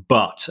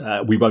 but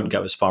we won't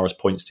go as far as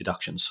points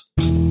deductions.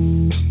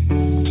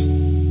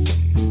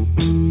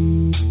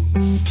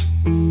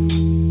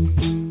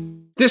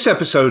 This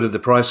episode of The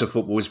Price of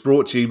Football is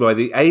brought to you by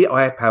the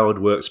AI-powered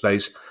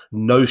workspace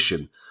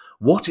Notion.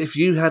 What if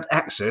you had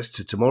access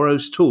to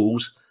tomorrow's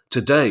tools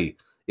today?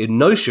 In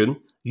Notion,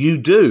 you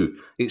do.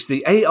 It's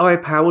the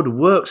AI-powered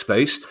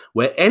workspace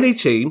where any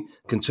team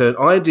can turn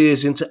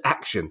ideas into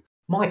action.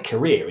 My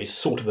career is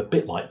sort of a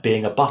bit like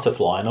being a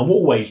butterfly, and I'm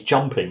always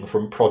jumping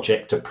from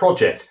project to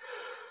project.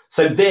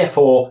 So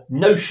therefore,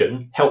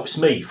 Notion helps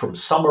me from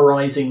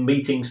summarising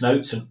meetings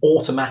notes and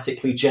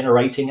automatically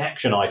generating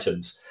action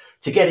items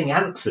to getting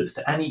answers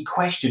to any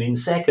question in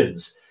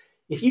seconds.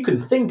 If you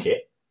can think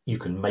it, you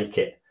can make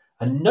it.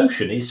 And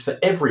Notion is for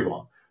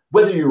everyone,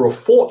 whether you're a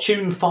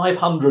Fortune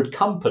 500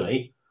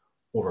 company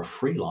or a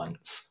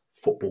freelance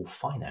football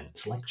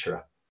finance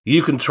lecturer.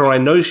 You can try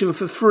Notion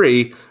for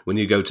free when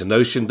you go to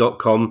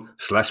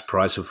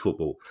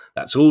notion.com/priceoffootball.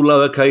 That's all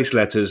lowercase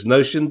letters,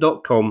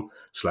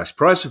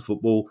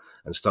 notion.com/priceoffootball,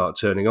 and start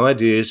turning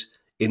ideas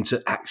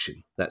into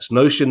action. That's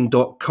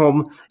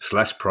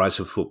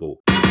notion.com/priceoffootball.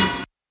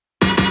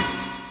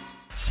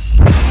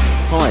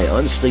 Hi,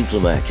 I'm Steve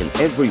Lamacq, and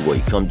every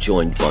week I'm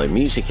joined by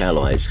Music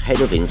Ally's Head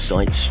of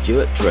Insight,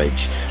 Stuart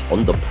Dredge,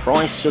 on The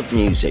Price of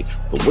Music,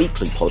 the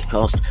weekly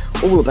podcast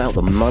all about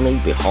the money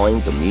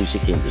behind the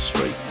music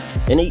industry.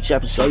 In each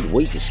episode,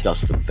 we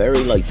discuss the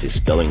very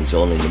latest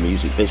goings-on in the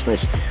music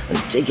business and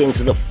dig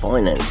into the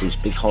finances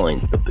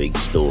behind the big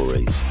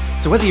stories.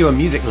 So whether you're a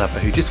music lover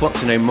who just wants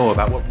to know more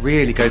about what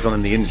really goes on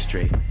in the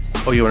industry,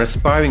 or you're an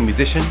aspiring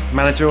musician,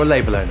 manager or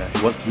label owner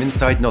who wants some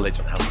inside knowledge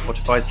on how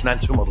Spotify's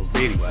financial model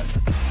really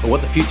works, or what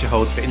the future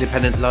holds for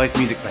independent live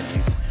music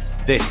venues,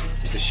 this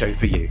is a show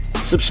for you.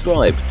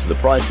 Subscribe to The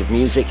Price of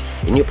Music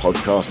in your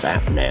podcast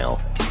app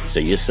now. See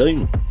you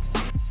soon.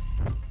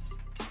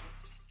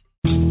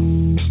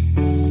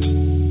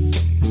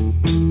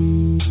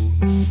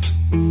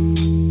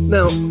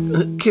 Now,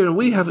 Kieran,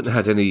 we haven't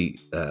had any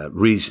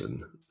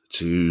reason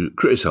to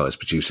criticise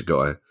Producer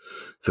Guy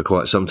for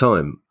quite some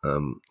time,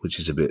 which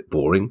is a bit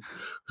boring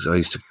because I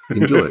used to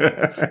enjoy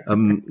it.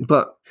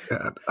 But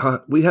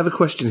we have a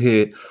question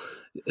here.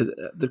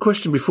 The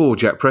question before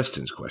Jack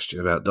Preston's question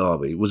about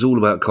Derby was all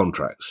about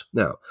contracts.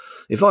 Now,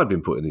 if I'd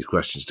been putting these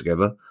questions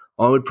together,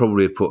 I would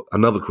probably have put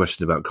another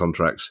question about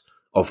contracts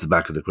off the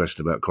back of the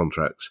question about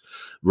contracts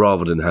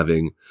rather than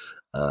having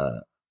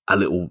a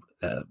little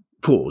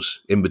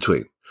pause in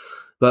between.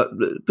 But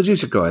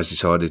Producer Guy has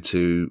decided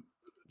to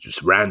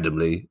just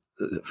randomly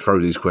throw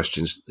these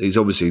questions. He's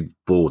obviously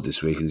bored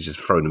this week and he's just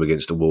thrown them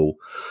against the wall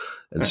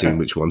and seen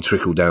which one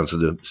trickled down to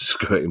the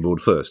skirting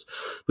board first.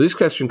 But this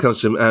question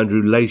comes from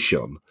Andrew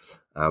Lashon.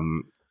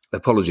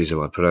 Apologies if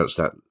I pronounced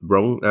that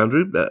wrong,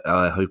 Andrew, but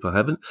I hope I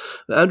haven't.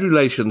 Andrew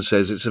Lashon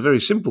says it's a very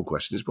simple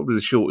question. It's probably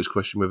the shortest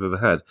question we've ever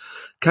had.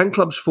 Can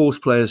clubs force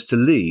players to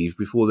leave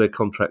before their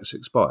contracts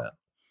expire?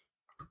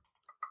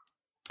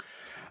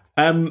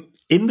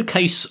 In the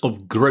case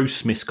of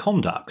gross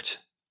misconduct,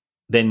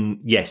 then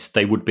yes,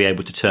 they would be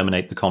able to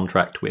terminate the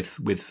contract with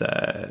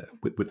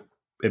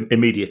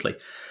immediately.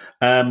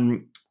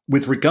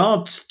 With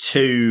regards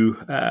to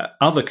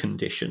other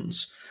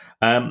conditions,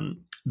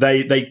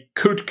 they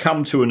could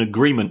come to an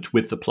agreement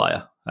with the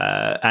player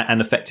and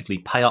effectively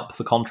pay up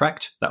the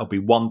contract. That would be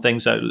one thing.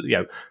 So,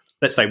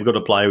 let's say we've got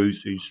a player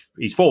who's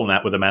fallen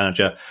out with a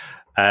manager.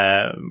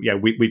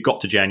 We've got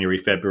to January,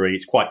 February.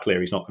 It's quite clear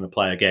he's not going to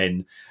play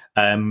again.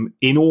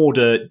 In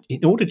order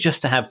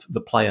just to have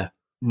the player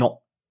not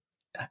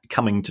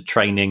coming to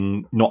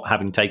training, not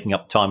having taken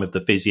up time of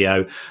the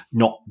physio,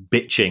 not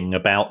bitching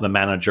about the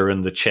manager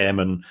and the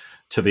chairman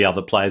to the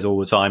other players all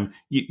the time,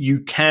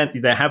 you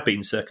can't. There have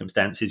been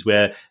circumstances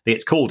where they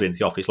get called into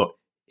the office. Look,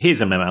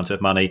 here's an amount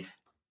of money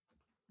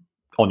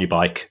on your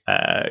bike.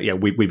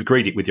 We've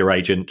agreed it with your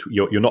agent.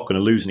 You're not going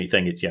to lose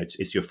anything.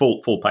 It's your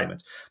full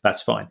payment.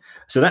 That's fine.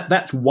 So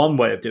that's one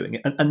way of doing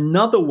it. And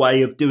another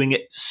way of doing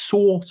it,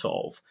 sort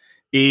of,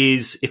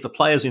 is if a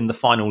player's in the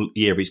final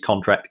year of his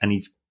contract and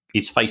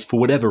his face, for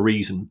whatever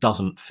reason,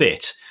 doesn't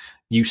fit,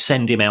 you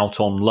send him out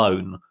on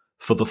loan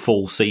for the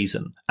full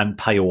season and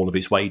pay all of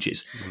his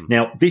wages.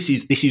 Now, this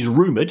is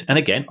rumoured, and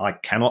again, I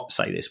cannot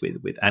say this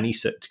with any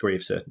degree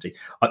of certainty.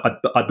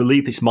 I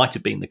believe this might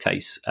have been the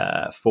case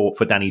for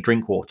Danny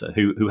Drinkwater,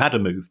 who had a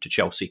move to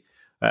Chelsea,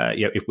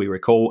 if we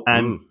recall,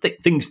 and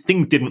things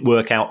didn't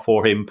work out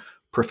for him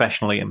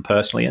professionally and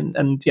personally,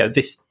 and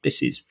this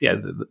is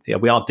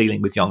we are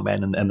dealing with young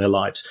men and their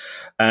lives.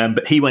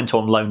 But he went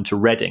on loan to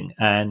Reading,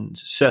 and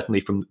certainly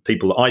from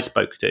people that I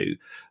spoke to,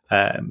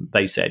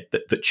 they said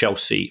that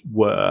Chelsea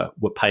were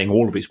paying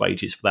all of his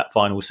wages for that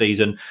final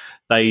season.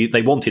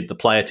 They wanted the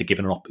player to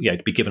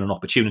be given an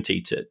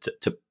opportunity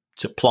to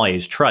ply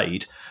his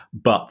trade,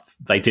 but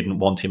they didn't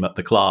want him at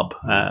the club,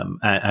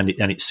 and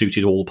it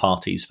suited all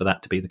parties for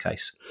that to be the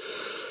case.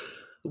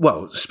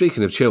 Well,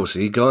 speaking of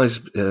Chelsea, Guy's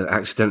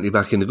accidentally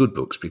back in the good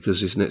books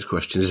because his next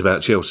question is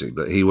about Chelsea,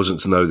 but he wasn't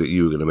to know that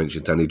you were going to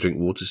mention Danny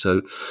Drinkwater,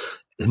 so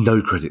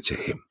no credit to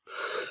him.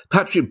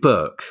 Patrick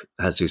Burke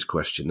has this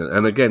question,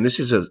 and again, this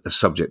is a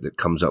subject that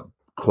comes up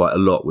quite a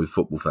lot with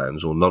football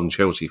fans or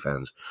non-Chelsea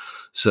fans,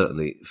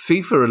 certainly.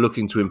 FIFA are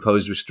looking to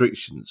impose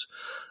restrictions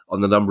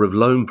on the number of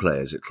loan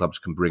players that clubs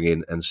can bring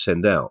in and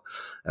send out.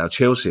 Now,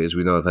 Chelsea, as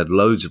we know, have had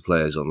loads of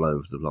players on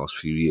loan for the last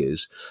few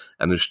years,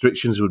 and the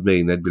restrictions would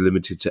mean they'd be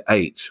limited to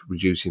 8,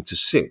 reducing to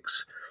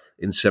 6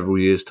 in several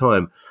years'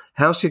 time.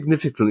 How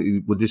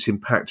significantly would this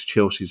impact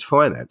Chelsea's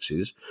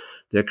finances,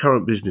 their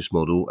current business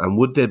model, and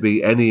would there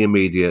be any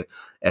immediate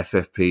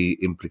FFP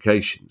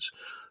implications?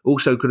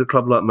 Also, could a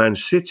club like Man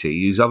City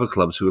use other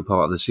clubs who are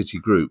part of the City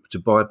group to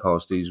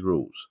bypass these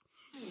rules?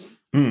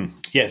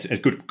 Yeah, a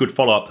good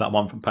follow up that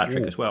one from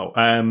Patrick as well.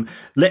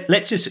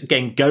 Let's just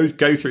again go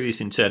through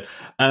this in turn.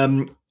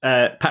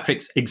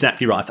 Patrick's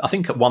exactly right. I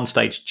think at one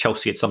stage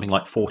Chelsea had something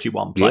like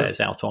 41 players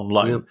out on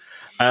loan.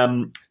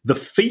 The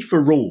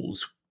FIFA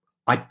rules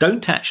I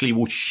don't actually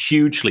will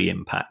hugely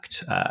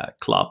impact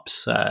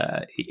clubs,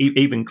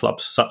 even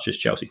clubs such as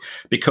Chelsea,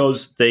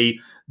 because the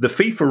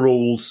FIFA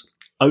rules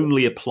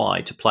only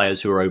apply to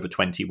players who are over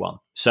 21.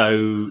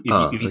 So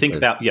if you think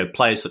about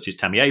players such as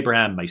Tammy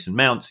Abraham, Mason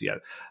Mount,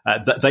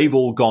 they've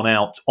all gone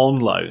out on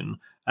loan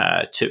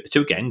to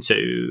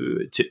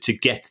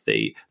get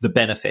the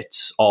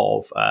benefits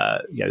of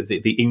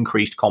the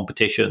increased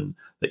competition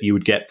that you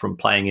would get from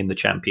playing in the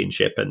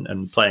Championship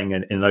and playing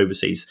in an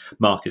overseas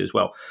market as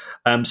well.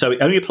 So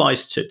it only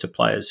applies to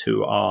players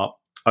who are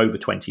over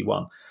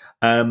 21.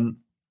 The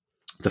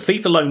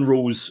FIFA loan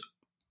rules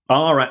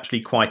are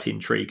actually quite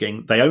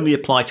intriguing. They only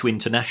apply to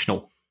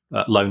international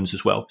loans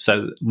as well,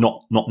 so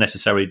not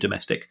necessarily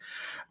domestic.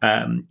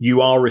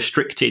 You are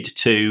restricted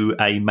to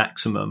a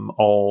maximum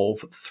of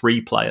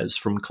 3 players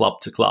from club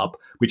to club,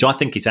 which I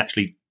think is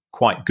actually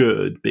quite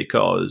good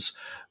because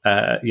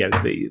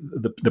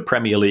the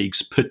Premier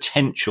League's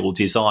potential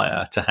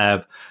desire to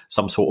have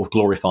some sort of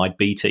glorified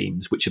B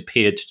teams, which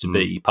appeared to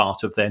be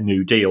part of their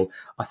new deal,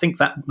 I think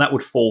that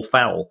would fall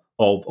foul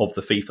of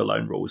the FIFA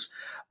loan rules.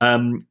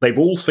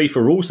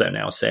 FIFA also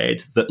now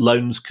said that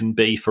loans can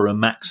be for a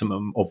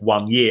maximum of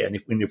 1 year. And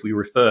if we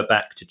refer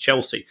back to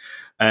Chelsea,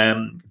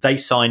 they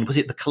signed, was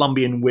it the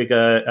Colombian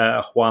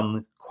winger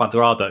Juan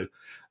Cuadrado,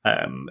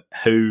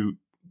 who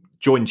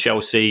joined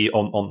Chelsea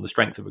on the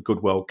strength of a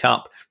good World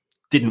Cup,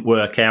 didn't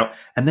work out,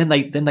 and then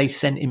they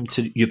sent him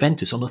to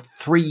Juventus on a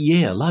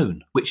 3-year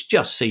loan, which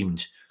just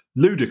seemed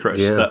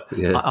ludicrous.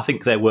 I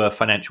think there were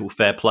financial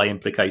fair play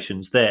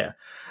implications there.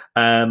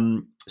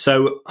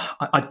 So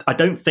I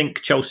don't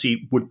think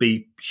Chelsea would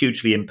be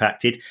hugely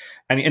impacted,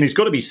 and it's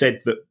got to be said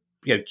that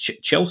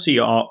Chelsea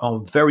are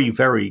very,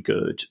 very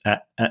good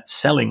at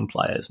selling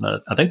players,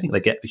 and I don't think they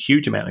get a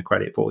huge amount of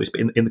credit for this.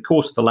 But in the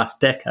course of the last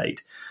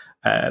decade,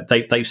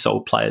 they've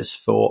sold players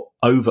for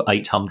over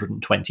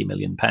 £820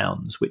 million,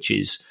 which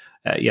is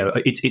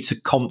it's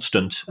a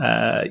constant.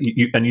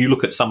 You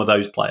look at some of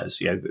those players,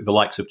 the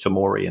likes of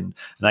Tomori and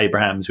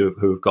Abrahams who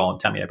have gone,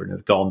 Tammy Abraham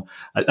have gone,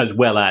 as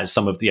well as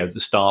some of the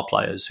star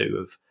players who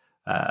have.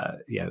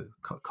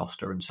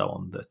 Costa and so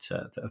on that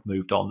have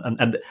moved on,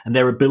 and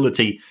their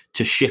ability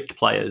to shift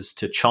players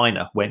to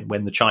China when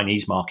the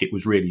Chinese market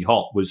was really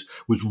hot was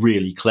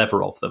really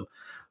clever of them.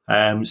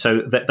 So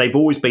that they've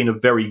always been a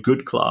very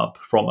good club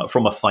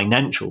from a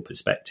financial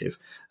perspective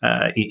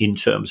in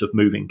terms of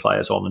moving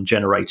players on and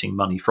generating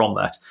money from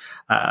that.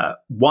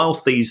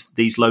 Whilst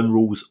these loan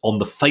rules on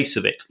the face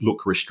of it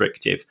look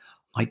restrictive,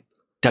 I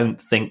don't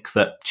think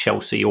that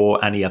Chelsea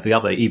or any of the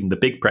other, even the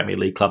big Premier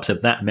League clubs,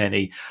 have that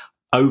many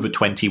over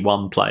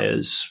 21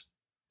 players.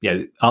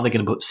 Are they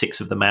going to put 6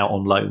 of them out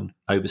on loan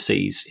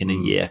overseas in a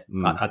year?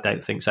 I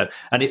don't think so.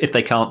 And if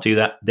they can't do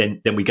that,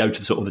 then we go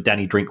to sort of the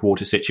Danny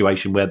Drinkwater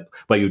situation where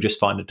you'll just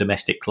find a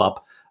domestic club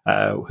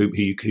who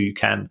you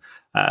can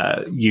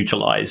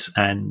utilise,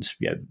 and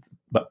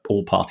but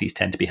all parties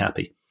tend to be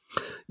happy.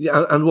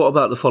 Yeah, and what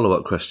about the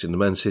follow-up question? The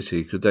Man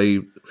City, could they?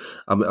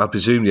 I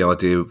presume the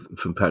idea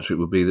from Patrick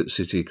would be that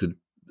City could,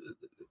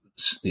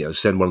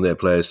 send one of their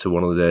players to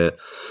one of their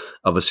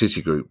other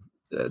City Group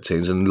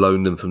teams and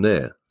loan them from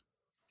there.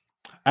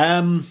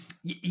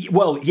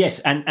 Well, yes,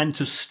 and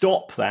to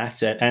stop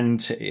that, I'm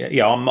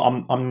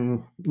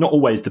not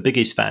always the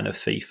biggest fan of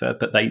FIFA,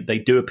 but they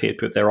do appear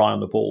to have their eye on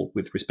the ball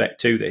with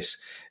respect to this.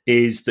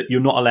 Is that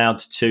you're not allowed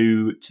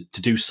to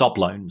do sub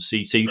loans,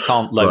 so you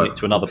can't loan it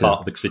to another part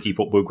of the City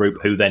Football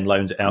Group, who then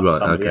loans it out to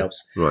somebody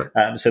else. Right.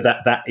 So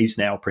that is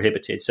now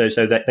prohibited. So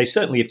that they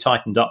certainly have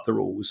tightened up the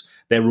rules.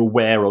 They're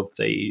aware of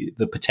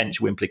the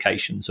potential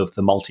implications of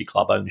the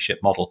multi-club ownership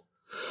model.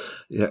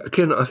 Yeah,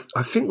 again,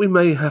 I think we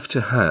may have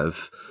to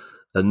have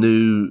a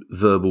new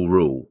verbal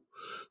rule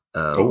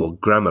or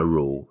grammar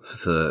rule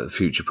for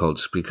future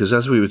pods, because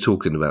as we were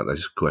talking about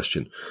this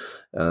question,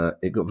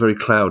 it got very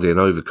cloudy and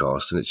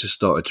overcast, and it just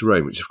started to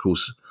rain, which of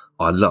course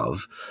I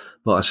love,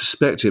 but I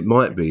suspect it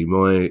might be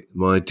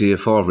my dear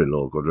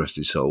father-in-law, God rest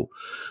his soul,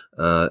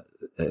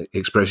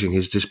 expressing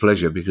his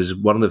displeasure, because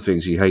one of the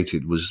things he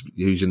hated was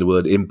using the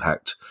word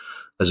impact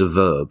as a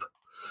verb.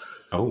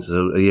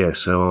 So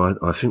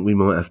I think we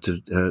might have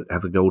to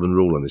have a golden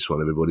rule on this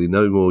one, everybody.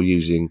 No more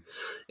using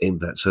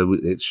impact. So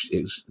it's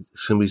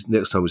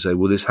next time we say,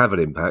 will this have an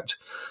impact?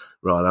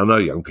 Right, I know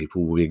young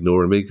people will be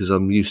ignoring me because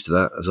I'm used to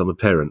that as I'm a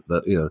parent.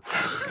 But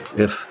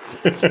if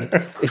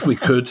we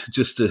could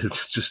just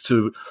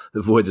to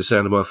avoid the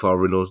sound of my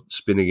father-in-law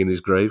spinning in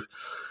his grave.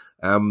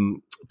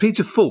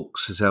 Peter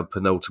Fawkes is our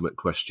penultimate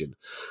question.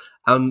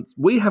 And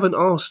we haven't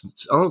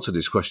answered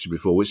this question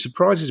before, which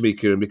surprises me,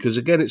 Kieran, because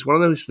again, it's one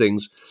of those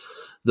things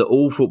that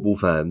all football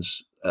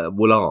fans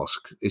will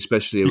ask,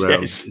 especially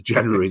around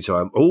January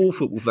time. All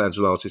football fans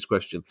will ask this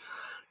question.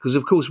 Because,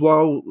 of course,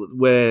 while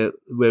we're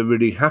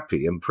really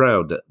happy and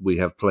proud that we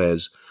have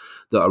players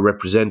that are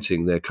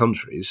representing their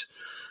countries,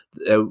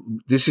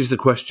 this is the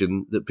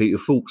question that Peter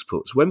Fawkes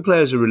puts. When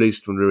players are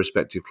released from their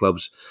respective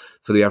clubs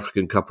for the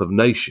African Cup of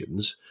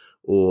Nations,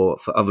 or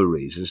for other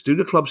reasons, do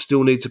the clubs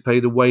still need to pay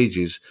the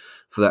wages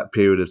for that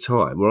period of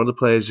time? Or are the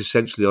players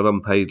essentially on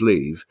unpaid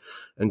leave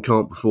and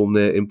can't perform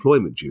their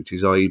employment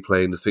duties, i.e.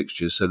 playing the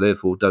fixtures, so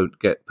therefore don't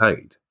get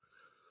paid?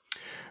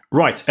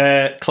 Right.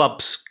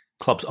 Clubs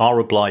are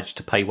obliged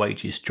to pay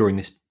wages during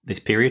this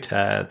period.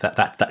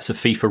 That's a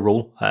FIFA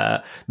rule.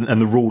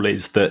 And the rule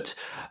is that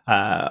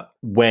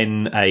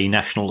when a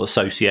national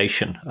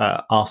association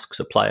asks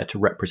a player to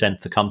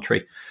represent the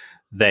country,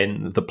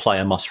 then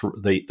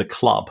the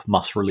club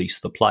must release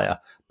the player,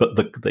 but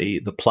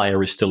the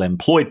player is still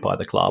employed by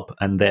the club,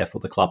 and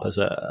therefore the club has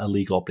a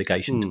legal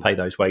obligation to pay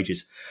those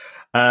wages.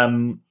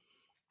 I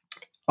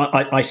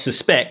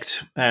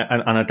suspect,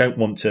 and I don't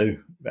want to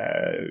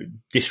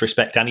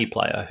disrespect any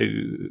player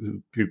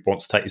who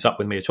wants to take this up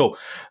with me at all.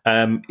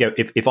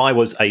 If I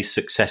was a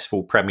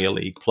successful Premier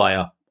League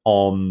player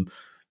on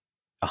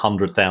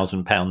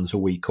 £100,000 a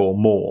week or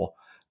more,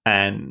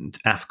 and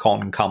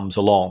AFCON comes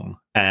along,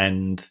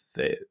 and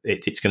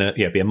it's going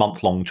to be a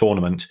month-long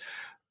tournament.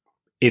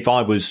 If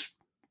I was,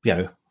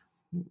 if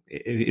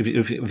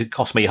it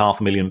cost me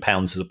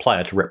 £500,000 as a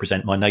player to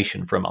represent my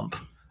nation for a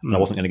month, and I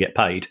wasn't going to get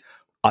paid,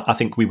 I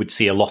think we would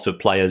see a lot of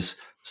players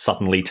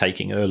suddenly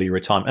taking early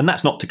retirement. And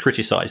that's not to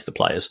criticise the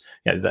players.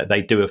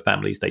 They do have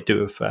families, they do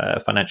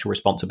have financial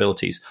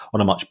responsibilities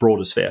on a much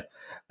broader sphere.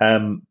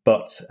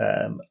 But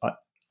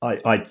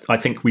I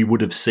think we would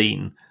have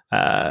seen,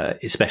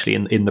 especially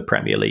in the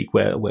Premier League,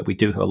 where we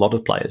do have a lot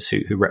of players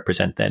who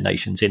represent their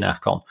nations in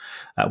AFCON,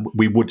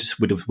 we would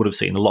have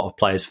seen a lot of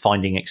players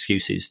finding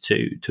excuses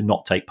to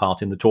not take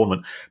part in the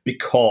tournament,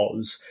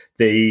 because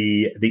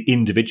the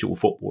individual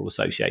football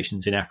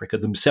associations in Africa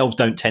themselves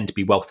don't tend to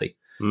be wealthy.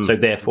 So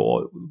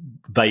therefore,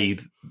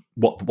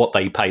 what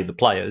they pay the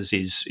players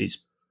is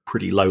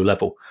pretty low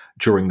level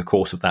during the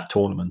course of that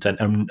tournament,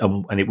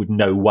 and it would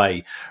no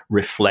way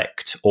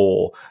reflect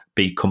or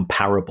be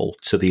comparable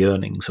to the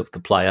earnings of the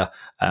player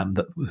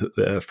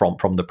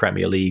from the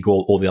Premier League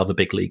or the other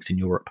big leagues in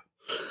Europe.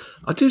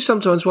 I do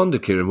sometimes wonder,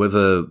 Kieran,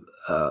 whether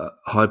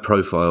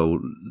high-profile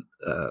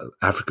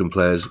African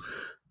players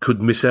could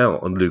miss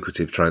out on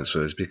lucrative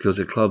transfers because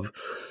a club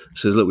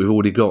says, look, we've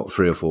already got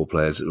 3 or 4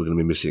 players that we're going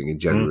to be missing in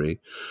January.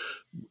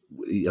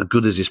 As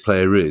good as this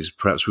player is,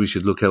 perhaps we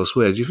should look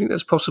elsewhere. Do you think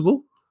that's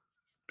possible?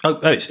 Oh,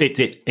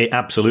 it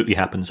absolutely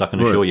happens. I can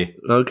assure you.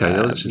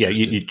 Okay,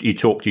 you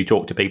talk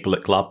to people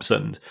at clubs,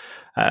 and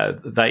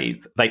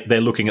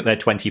they're looking at their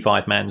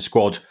 25-man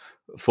squad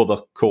for the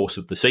course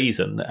of the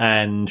season,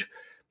 and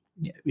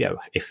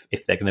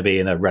if they're going to be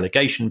in a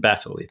relegation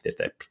battle, if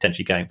they're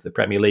potentially going for the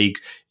Premier League,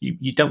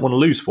 you don't want to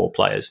lose 4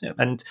 players,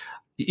 and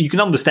you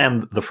can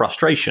understand the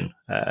frustration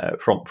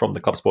from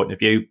the club's point of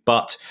view.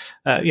 But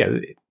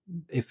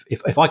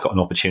if I got an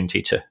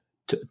opportunity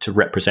to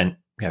represent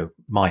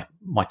my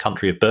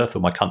country of birth or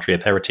my country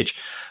of heritage,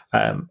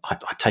 I'd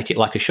take it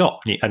like a shot,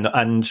 and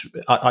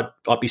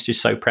I'd be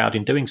just so proud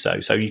in doing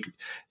so. So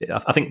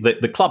I think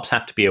that the clubs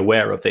have to be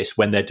aware of this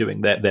when they're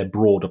doing their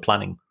broader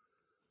planning.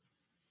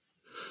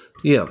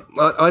 Yeah,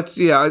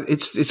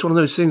 it's one of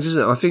those things,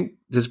 isn't it? I think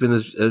there's been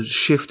a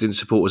shift in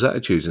supporters'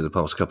 attitudes in the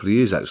past couple of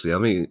years, actually. I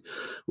mean,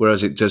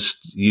 whereas it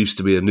just used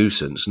to be a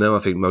nuisance, now I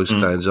think most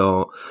fans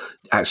are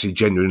actually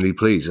genuinely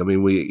pleased. I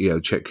mean,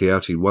 Czech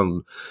Kouyaté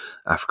won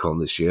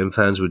AFCON this year, and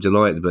fans were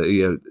delighted. But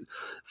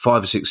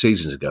 5 or 6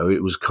 seasons ago,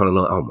 it was kind of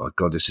like, oh my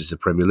God, this is the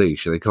Premier League,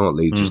 so they can't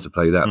leave just to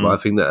play that. But I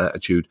think that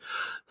attitude,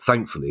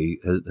 thankfully,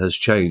 has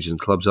changed, and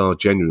clubs are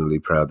genuinely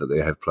proud that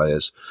they have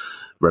players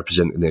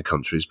representing their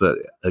countries. But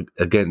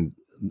again,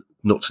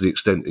 not to the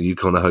extent that you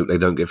kind of hope they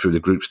don't get through the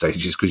group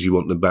stages because you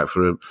want them back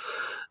for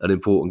an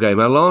important game.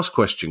 Our last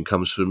question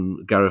comes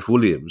from Gareth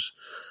Williams.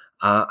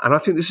 And I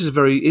think this is a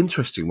very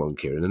interesting one,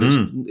 Kieran,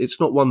 and it's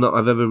not one that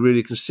I've ever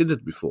really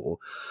considered before.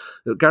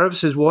 Gareth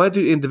says, why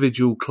do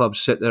individual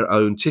clubs set their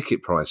own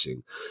ticket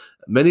pricing?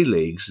 Many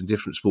leagues and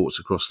different sports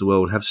across the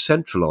world have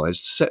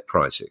centralised set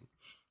pricing.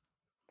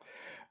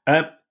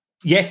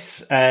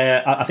 Yes,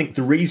 I think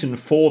the reason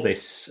for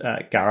this,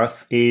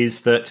 Gareth,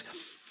 is that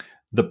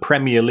the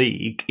Premier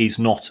League is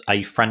not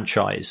a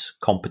franchise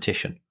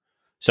competition.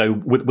 So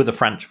with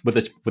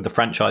the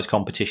franchise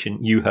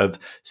competition, you have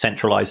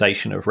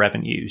centralisation of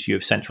revenues, you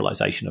have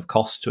centralisation of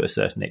costs to a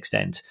certain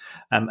extent,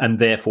 and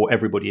therefore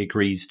everybody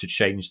agrees to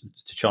charge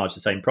the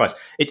same price.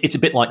 It's a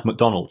bit like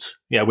McDonald's.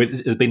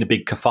 There's been a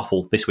big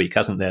kerfuffle this week,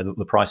 hasn't there? That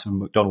the price of a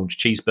McDonald's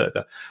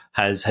cheeseburger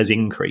has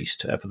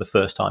increased for the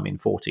first time in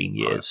 14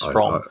 years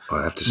from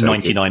I have to say,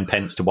 99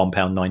 pence to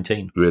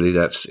 £1.19. Really,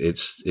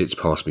 it's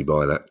passed me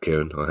by, that,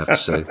 Kieran. I have to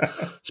say,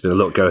 it's been a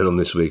lot going on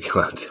this week.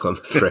 I'm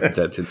afraid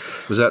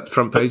was that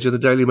front page of the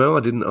Daily Mail? I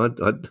didn't know.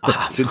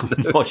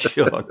 Not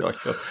sure.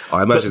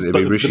 I imagine it'd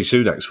be Rishi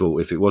Sunak's fault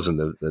if it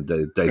wasn't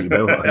the Daily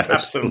Mail.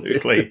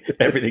 Absolutely,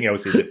 everything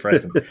else is at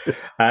present.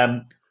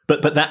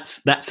 But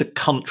that's a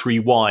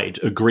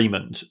countrywide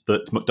agreement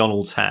that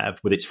McDonald's have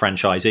with its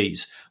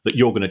franchisees, that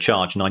you're going to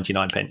charge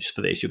 99 pence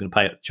for this, you're going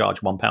to charge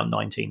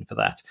 £1.19 for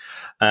that.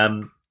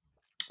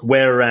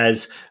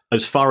 Whereas,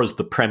 as far as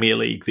the Premier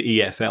League, the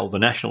EFL, the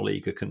National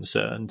League are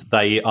concerned,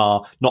 they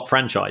are not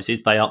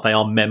franchises; they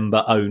are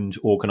member-owned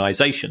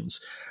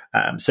organisations.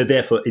 So,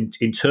 therefore,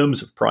 in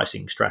terms of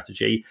pricing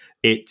strategy,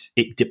 it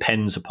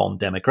depends upon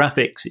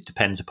demographics, it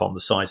depends upon the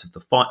size of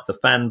the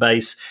fan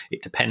base,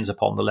 it depends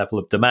upon the level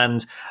of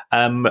demand,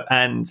 and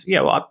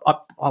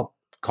I'll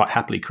quite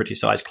happily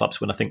criticise clubs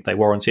when I think they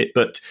warrant it.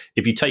 But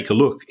if you take a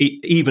look,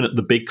 even at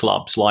the big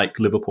clubs like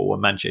Liverpool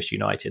and Manchester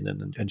United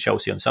and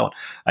Chelsea and so on,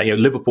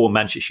 Liverpool and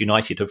Manchester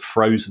United have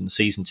frozen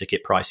season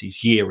ticket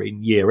prices year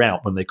in, year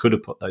out when they could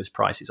have put those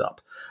prices up,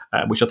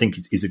 which I think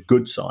is a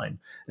good sign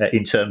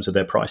in terms of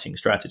their pricing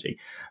strategy.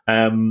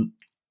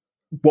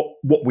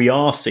 What we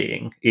are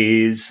seeing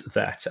is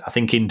that I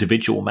think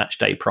individual match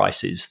day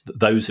prices,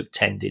 those have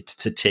tended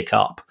to tick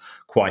up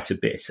quite a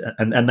bit,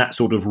 and that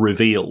sort of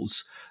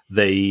reveals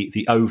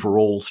the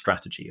overall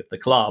strategy of the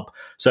club.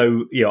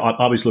 So,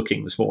 I was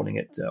looking this morning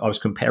at, I was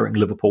comparing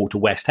Liverpool to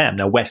West Ham.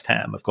 Now, West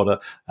Ham have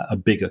got a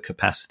bigger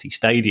capacity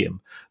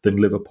stadium than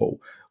Liverpool.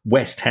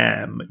 West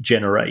Ham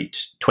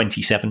generate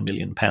 £27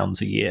 million a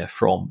year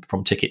from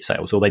ticket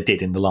sales, or they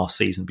did in the last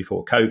season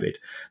before COVID.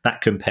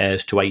 That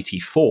compares to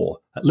 84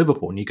 at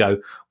Liverpool. And you go,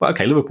 well,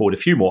 okay, Liverpool had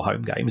a few more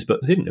home games, but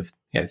they didn't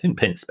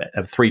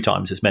have 3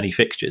 times as many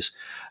fixtures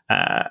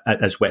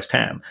as West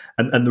Ham.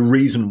 And the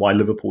reason why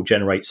Liverpool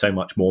generates so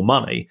much more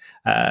money,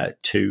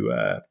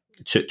 to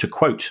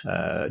quote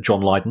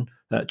John Lydon,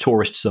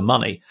 tourists are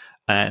money.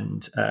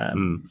 And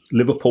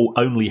Liverpool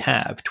only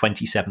have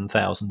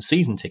 27,000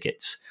 season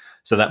tickets.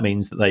 So that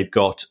means that they've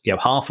got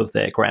half of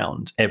their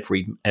ground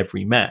every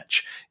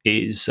match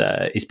is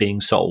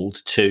being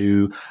sold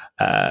to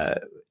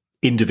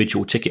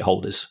individual ticket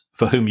holders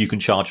for whom you can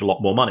charge a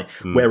lot more money.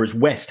 Whereas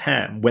West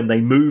Ham, when they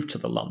moved to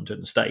the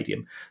London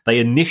Stadium, they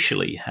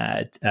initially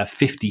had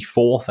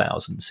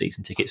 54,000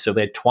 season tickets, so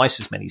they had twice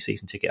as many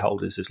season ticket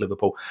holders as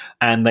Liverpool,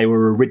 and they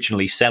were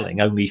originally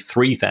selling only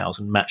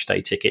 3,000 match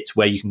day tickets,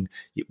 where you can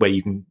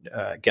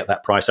get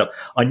that price up.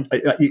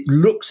 It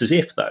looks as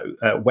if, though,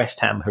 West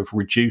Ham have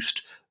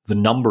reduced the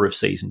number of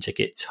season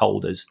ticket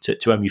holders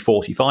to only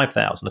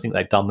 45,000. I think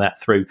they've done that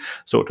through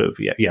sort of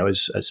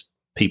as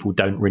people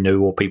don't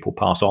renew, or people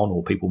pass on,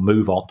 or people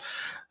move on.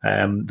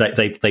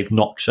 They've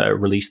not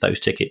released those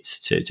tickets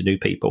to new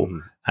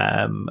people,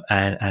 and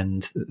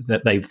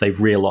that they've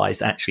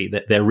realised actually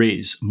that there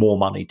is more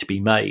money to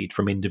be made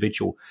from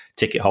individual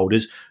ticket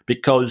holders,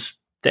 because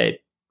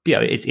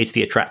it's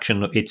the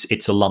attraction,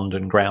 it's a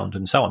London ground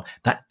and so on.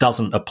 That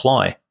doesn't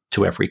apply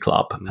to every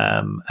club,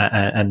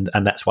 and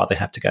that's why they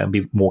have to go and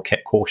be more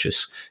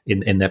cautious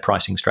in their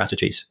pricing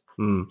strategies.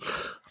 I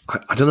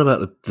don't know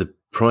about the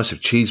price of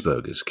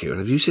cheeseburgers, Kieran.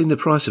 Have you seen the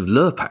price of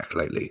Lurpak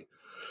lately?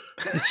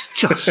 It's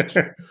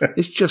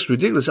just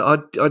ridiculous. I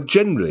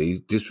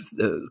generally just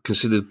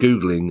considered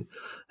Googling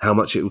how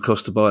much it would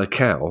cost to buy a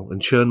cow and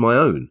churn my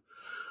own,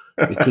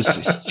 because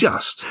it's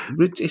just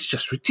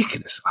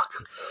ridiculous.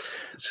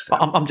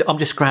 I'm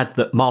just glad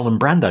that Marlon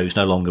Brando's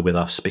no longer with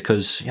us,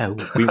 because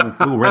we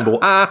will remember.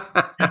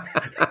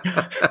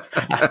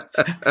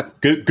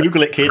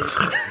 Google it, kids.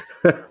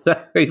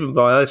 Even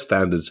by our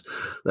standards,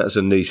 that's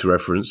a niche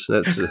reference.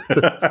 That's a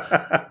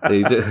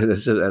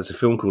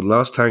film called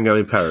Last Tango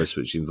in Paris,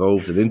 which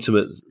involved an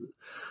intimate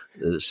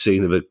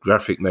scene of a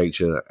graphic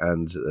nature,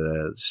 and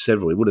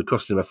several. It would have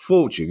cost him a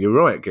fortune. You're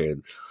right,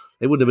 Kieran.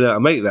 They wouldn't have been able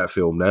to make that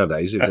film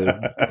nowadays if they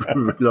were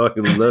relying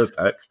on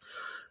Lurpak.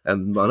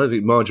 And I don't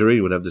think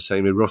margarine would have the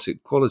same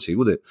erotic quality,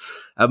 would it?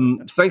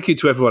 Thank you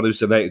to everyone who's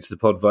donated to the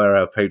pod via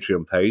our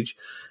Patreon page.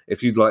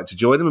 If you'd like to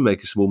join them and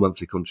make a small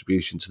monthly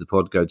contribution to the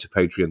pod, go to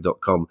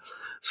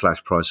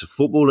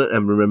patreon.com/priceoffootball.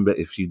 And remember,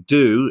 if you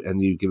do,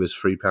 and you give us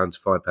 £3 to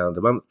 £5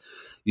 a month,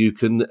 you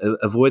can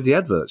avoid the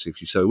adverts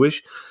if you so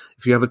wish.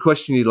 If you have a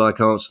question you'd like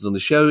answered on the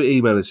show,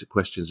 email us at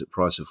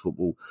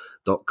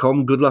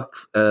questions@priceoffootball.com. Good luck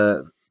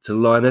to the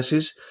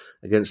Lionesses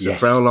against the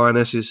Frau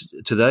Lionesses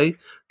today.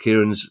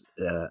 Kieran's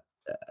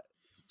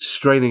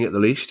straining at the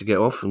leash to get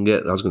off and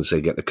get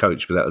the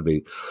coach, but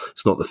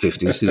it's not the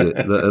 50s, is it?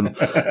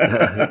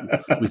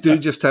 But we do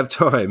just have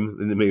time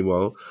in the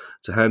meanwhile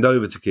to hand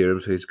over to Kieran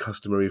for his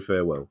customary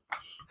farewell.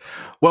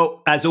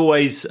 Well, as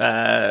always,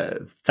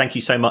 thank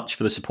you so much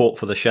for the support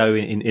for the show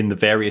in the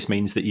various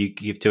means that you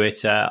give to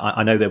it.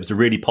 I know there was a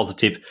really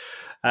positive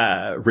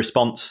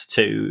response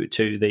to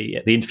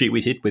the interview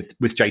we did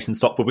with Jason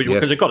Stopford, which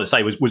I've got to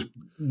say was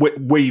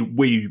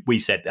we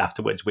said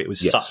afterwards it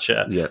was such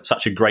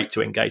a great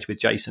to engage with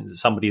Jason,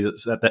 somebody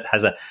that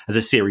has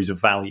a series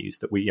of values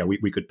that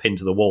we could pin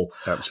to the wall.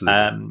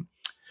 Absolutely.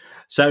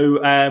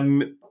 So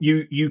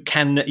you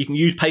can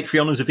use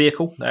Patreon as a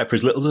vehicle for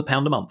as little as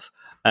 £1 a month.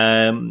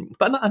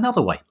 But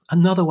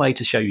another way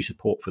to show you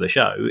support for the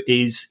show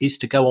is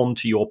to go on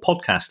to your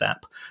podcast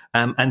app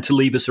and to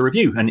leave us a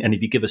review. And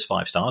if you give us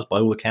 5 stars, by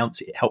all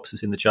accounts, it helps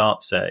us in the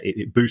charts.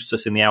 It boosts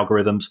us in the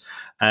algorithms,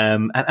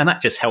 and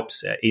that just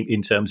helps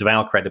in terms of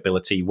our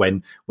credibility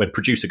when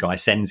Producer Guy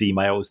sends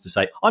emails to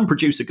say, "I'm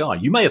Producer Guy.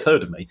 You may have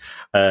heard of me.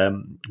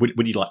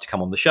 Would you like to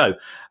come on the show?"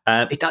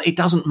 It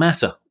doesn't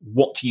matter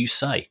what you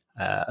say.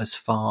 as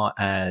far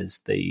as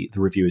the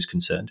review is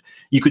concerned.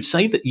 You could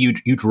say that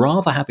you'd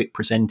rather have it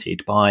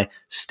presented by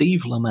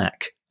Steve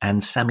Lamacq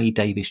and Sammy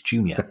Davis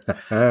Jr.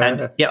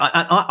 And yeah,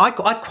 I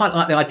quite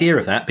like the idea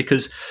of that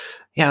because.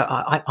 Yeah,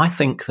 I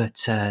think that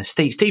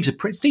Steve's a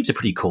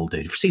pretty cool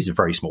dude. Steve's a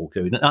very small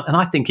dude, and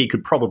I think he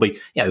could probably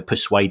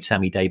persuade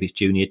Sammy Davis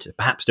Jr. to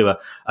perhaps do a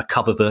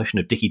cover version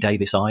of Dickie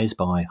Davis Eyes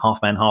by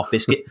Half Man Half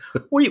Biscuit,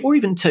 or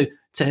even to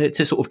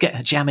sort of get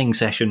a jamming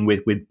session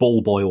with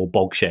Ball Boy or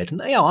Bogshed.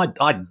 And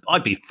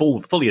I'd be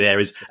fully there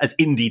as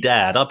indie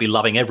dad. I'd be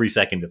loving every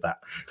second of that.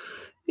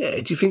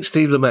 Yeah, do you think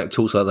Steve Lamacq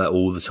talks like that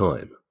all the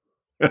time?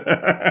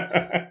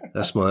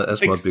 That's my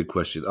big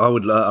question. I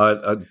would.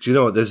 Do you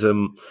know what? There's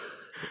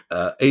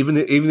even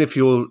if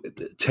you're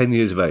 10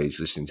 years of age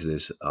listening to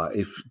this,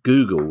 if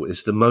Google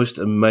is the most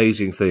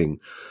amazing thing,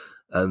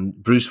 and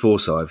Bruce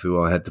Forsyth,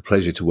 who I had the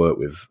pleasure to work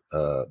with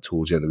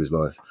towards the end of his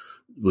life,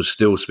 was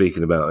still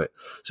speaking about it.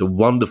 It's a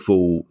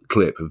wonderful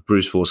clip of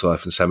Bruce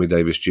Forsyth and Sammy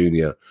Davis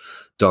Jr.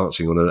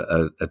 dancing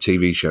on a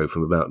TV show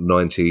from about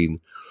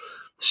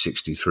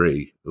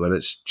 1963, when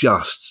it's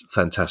just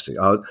fantastic.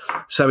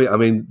 Sammy, I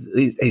mean,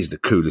 he's the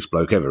coolest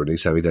bloke ever, isn't he,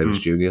 Sammy Davis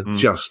Jr.?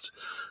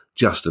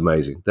 Just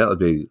amazing. That would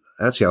be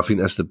actually. I think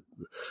that's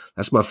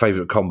my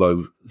favourite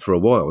combo for a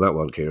while. That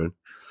one, Kieran.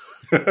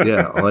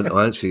 Yeah, I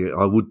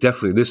would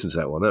definitely listen to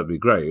that one. That'd be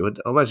great. I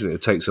imagine it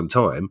would take some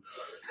time,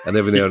 and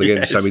every now and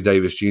again, Sammy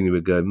Davis Jr.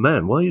 would go,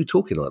 "Man, why are you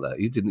talking like that?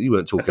 You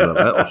weren't talking like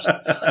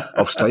that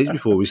off stage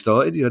before we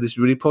started. You had this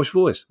really posh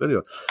voice." But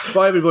anyway,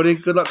 bye everybody.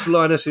 Good luck to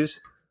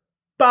Lionesses.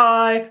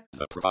 Bye.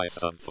 The price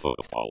of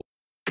football.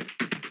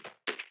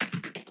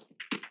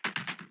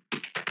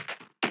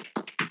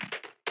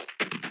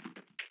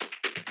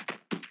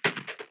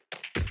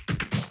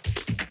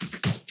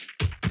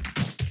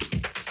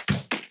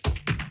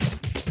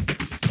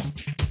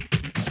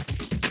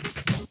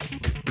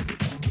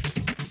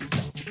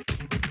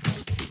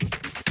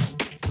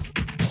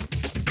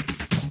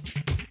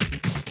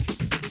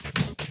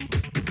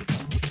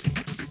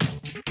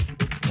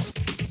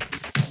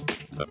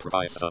 The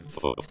price of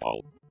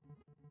football.